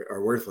Tyler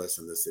are worthless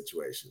in this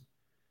situation.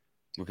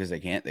 Because they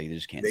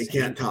just can't. They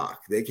can't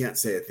talk. They can't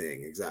say a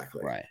thing.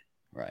 Exactly.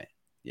 Right.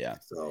 Yeah.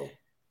 So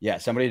yeah,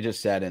 somebody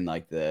just said in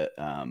like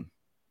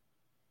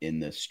in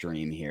the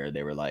stream here,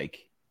 they were like,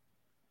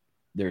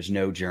 there's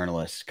no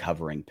journalists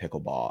covering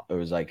pickleball. It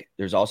was like,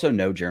 there's also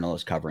no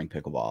journalists covering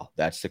pickleball.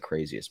 That's the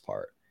craziest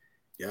part.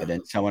 Yeah. And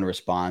then someone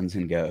responds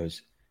and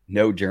goes,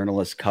 no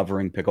journalists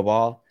covering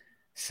pickleball,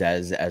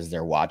 says as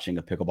they're watching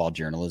a pickleball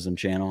journalism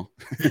channel.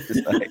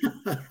 Like,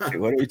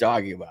 what are we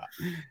talking about?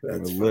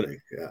 That's funny.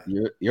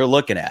 Yeah. You're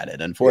looking at it.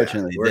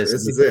 Unfortunately, this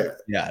is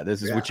it. Yeah,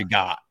 this is what you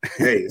got.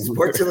 Hey,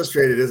 Sports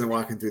Illustrated isn't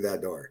walking through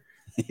that door.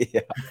 Yeah.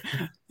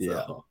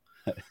 Yeah.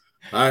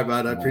 All right,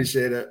 bud. I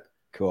appreciate it.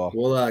 Cool.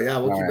 We'll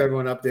keep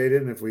everyone updated,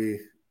 and if we,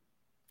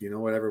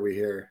 whatever we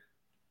hear.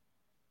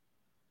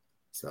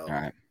 So all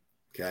right.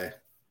 Okay.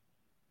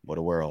 What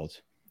a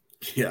world.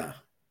 Yeah.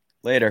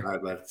 Later. All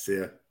right, bud. See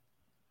ya.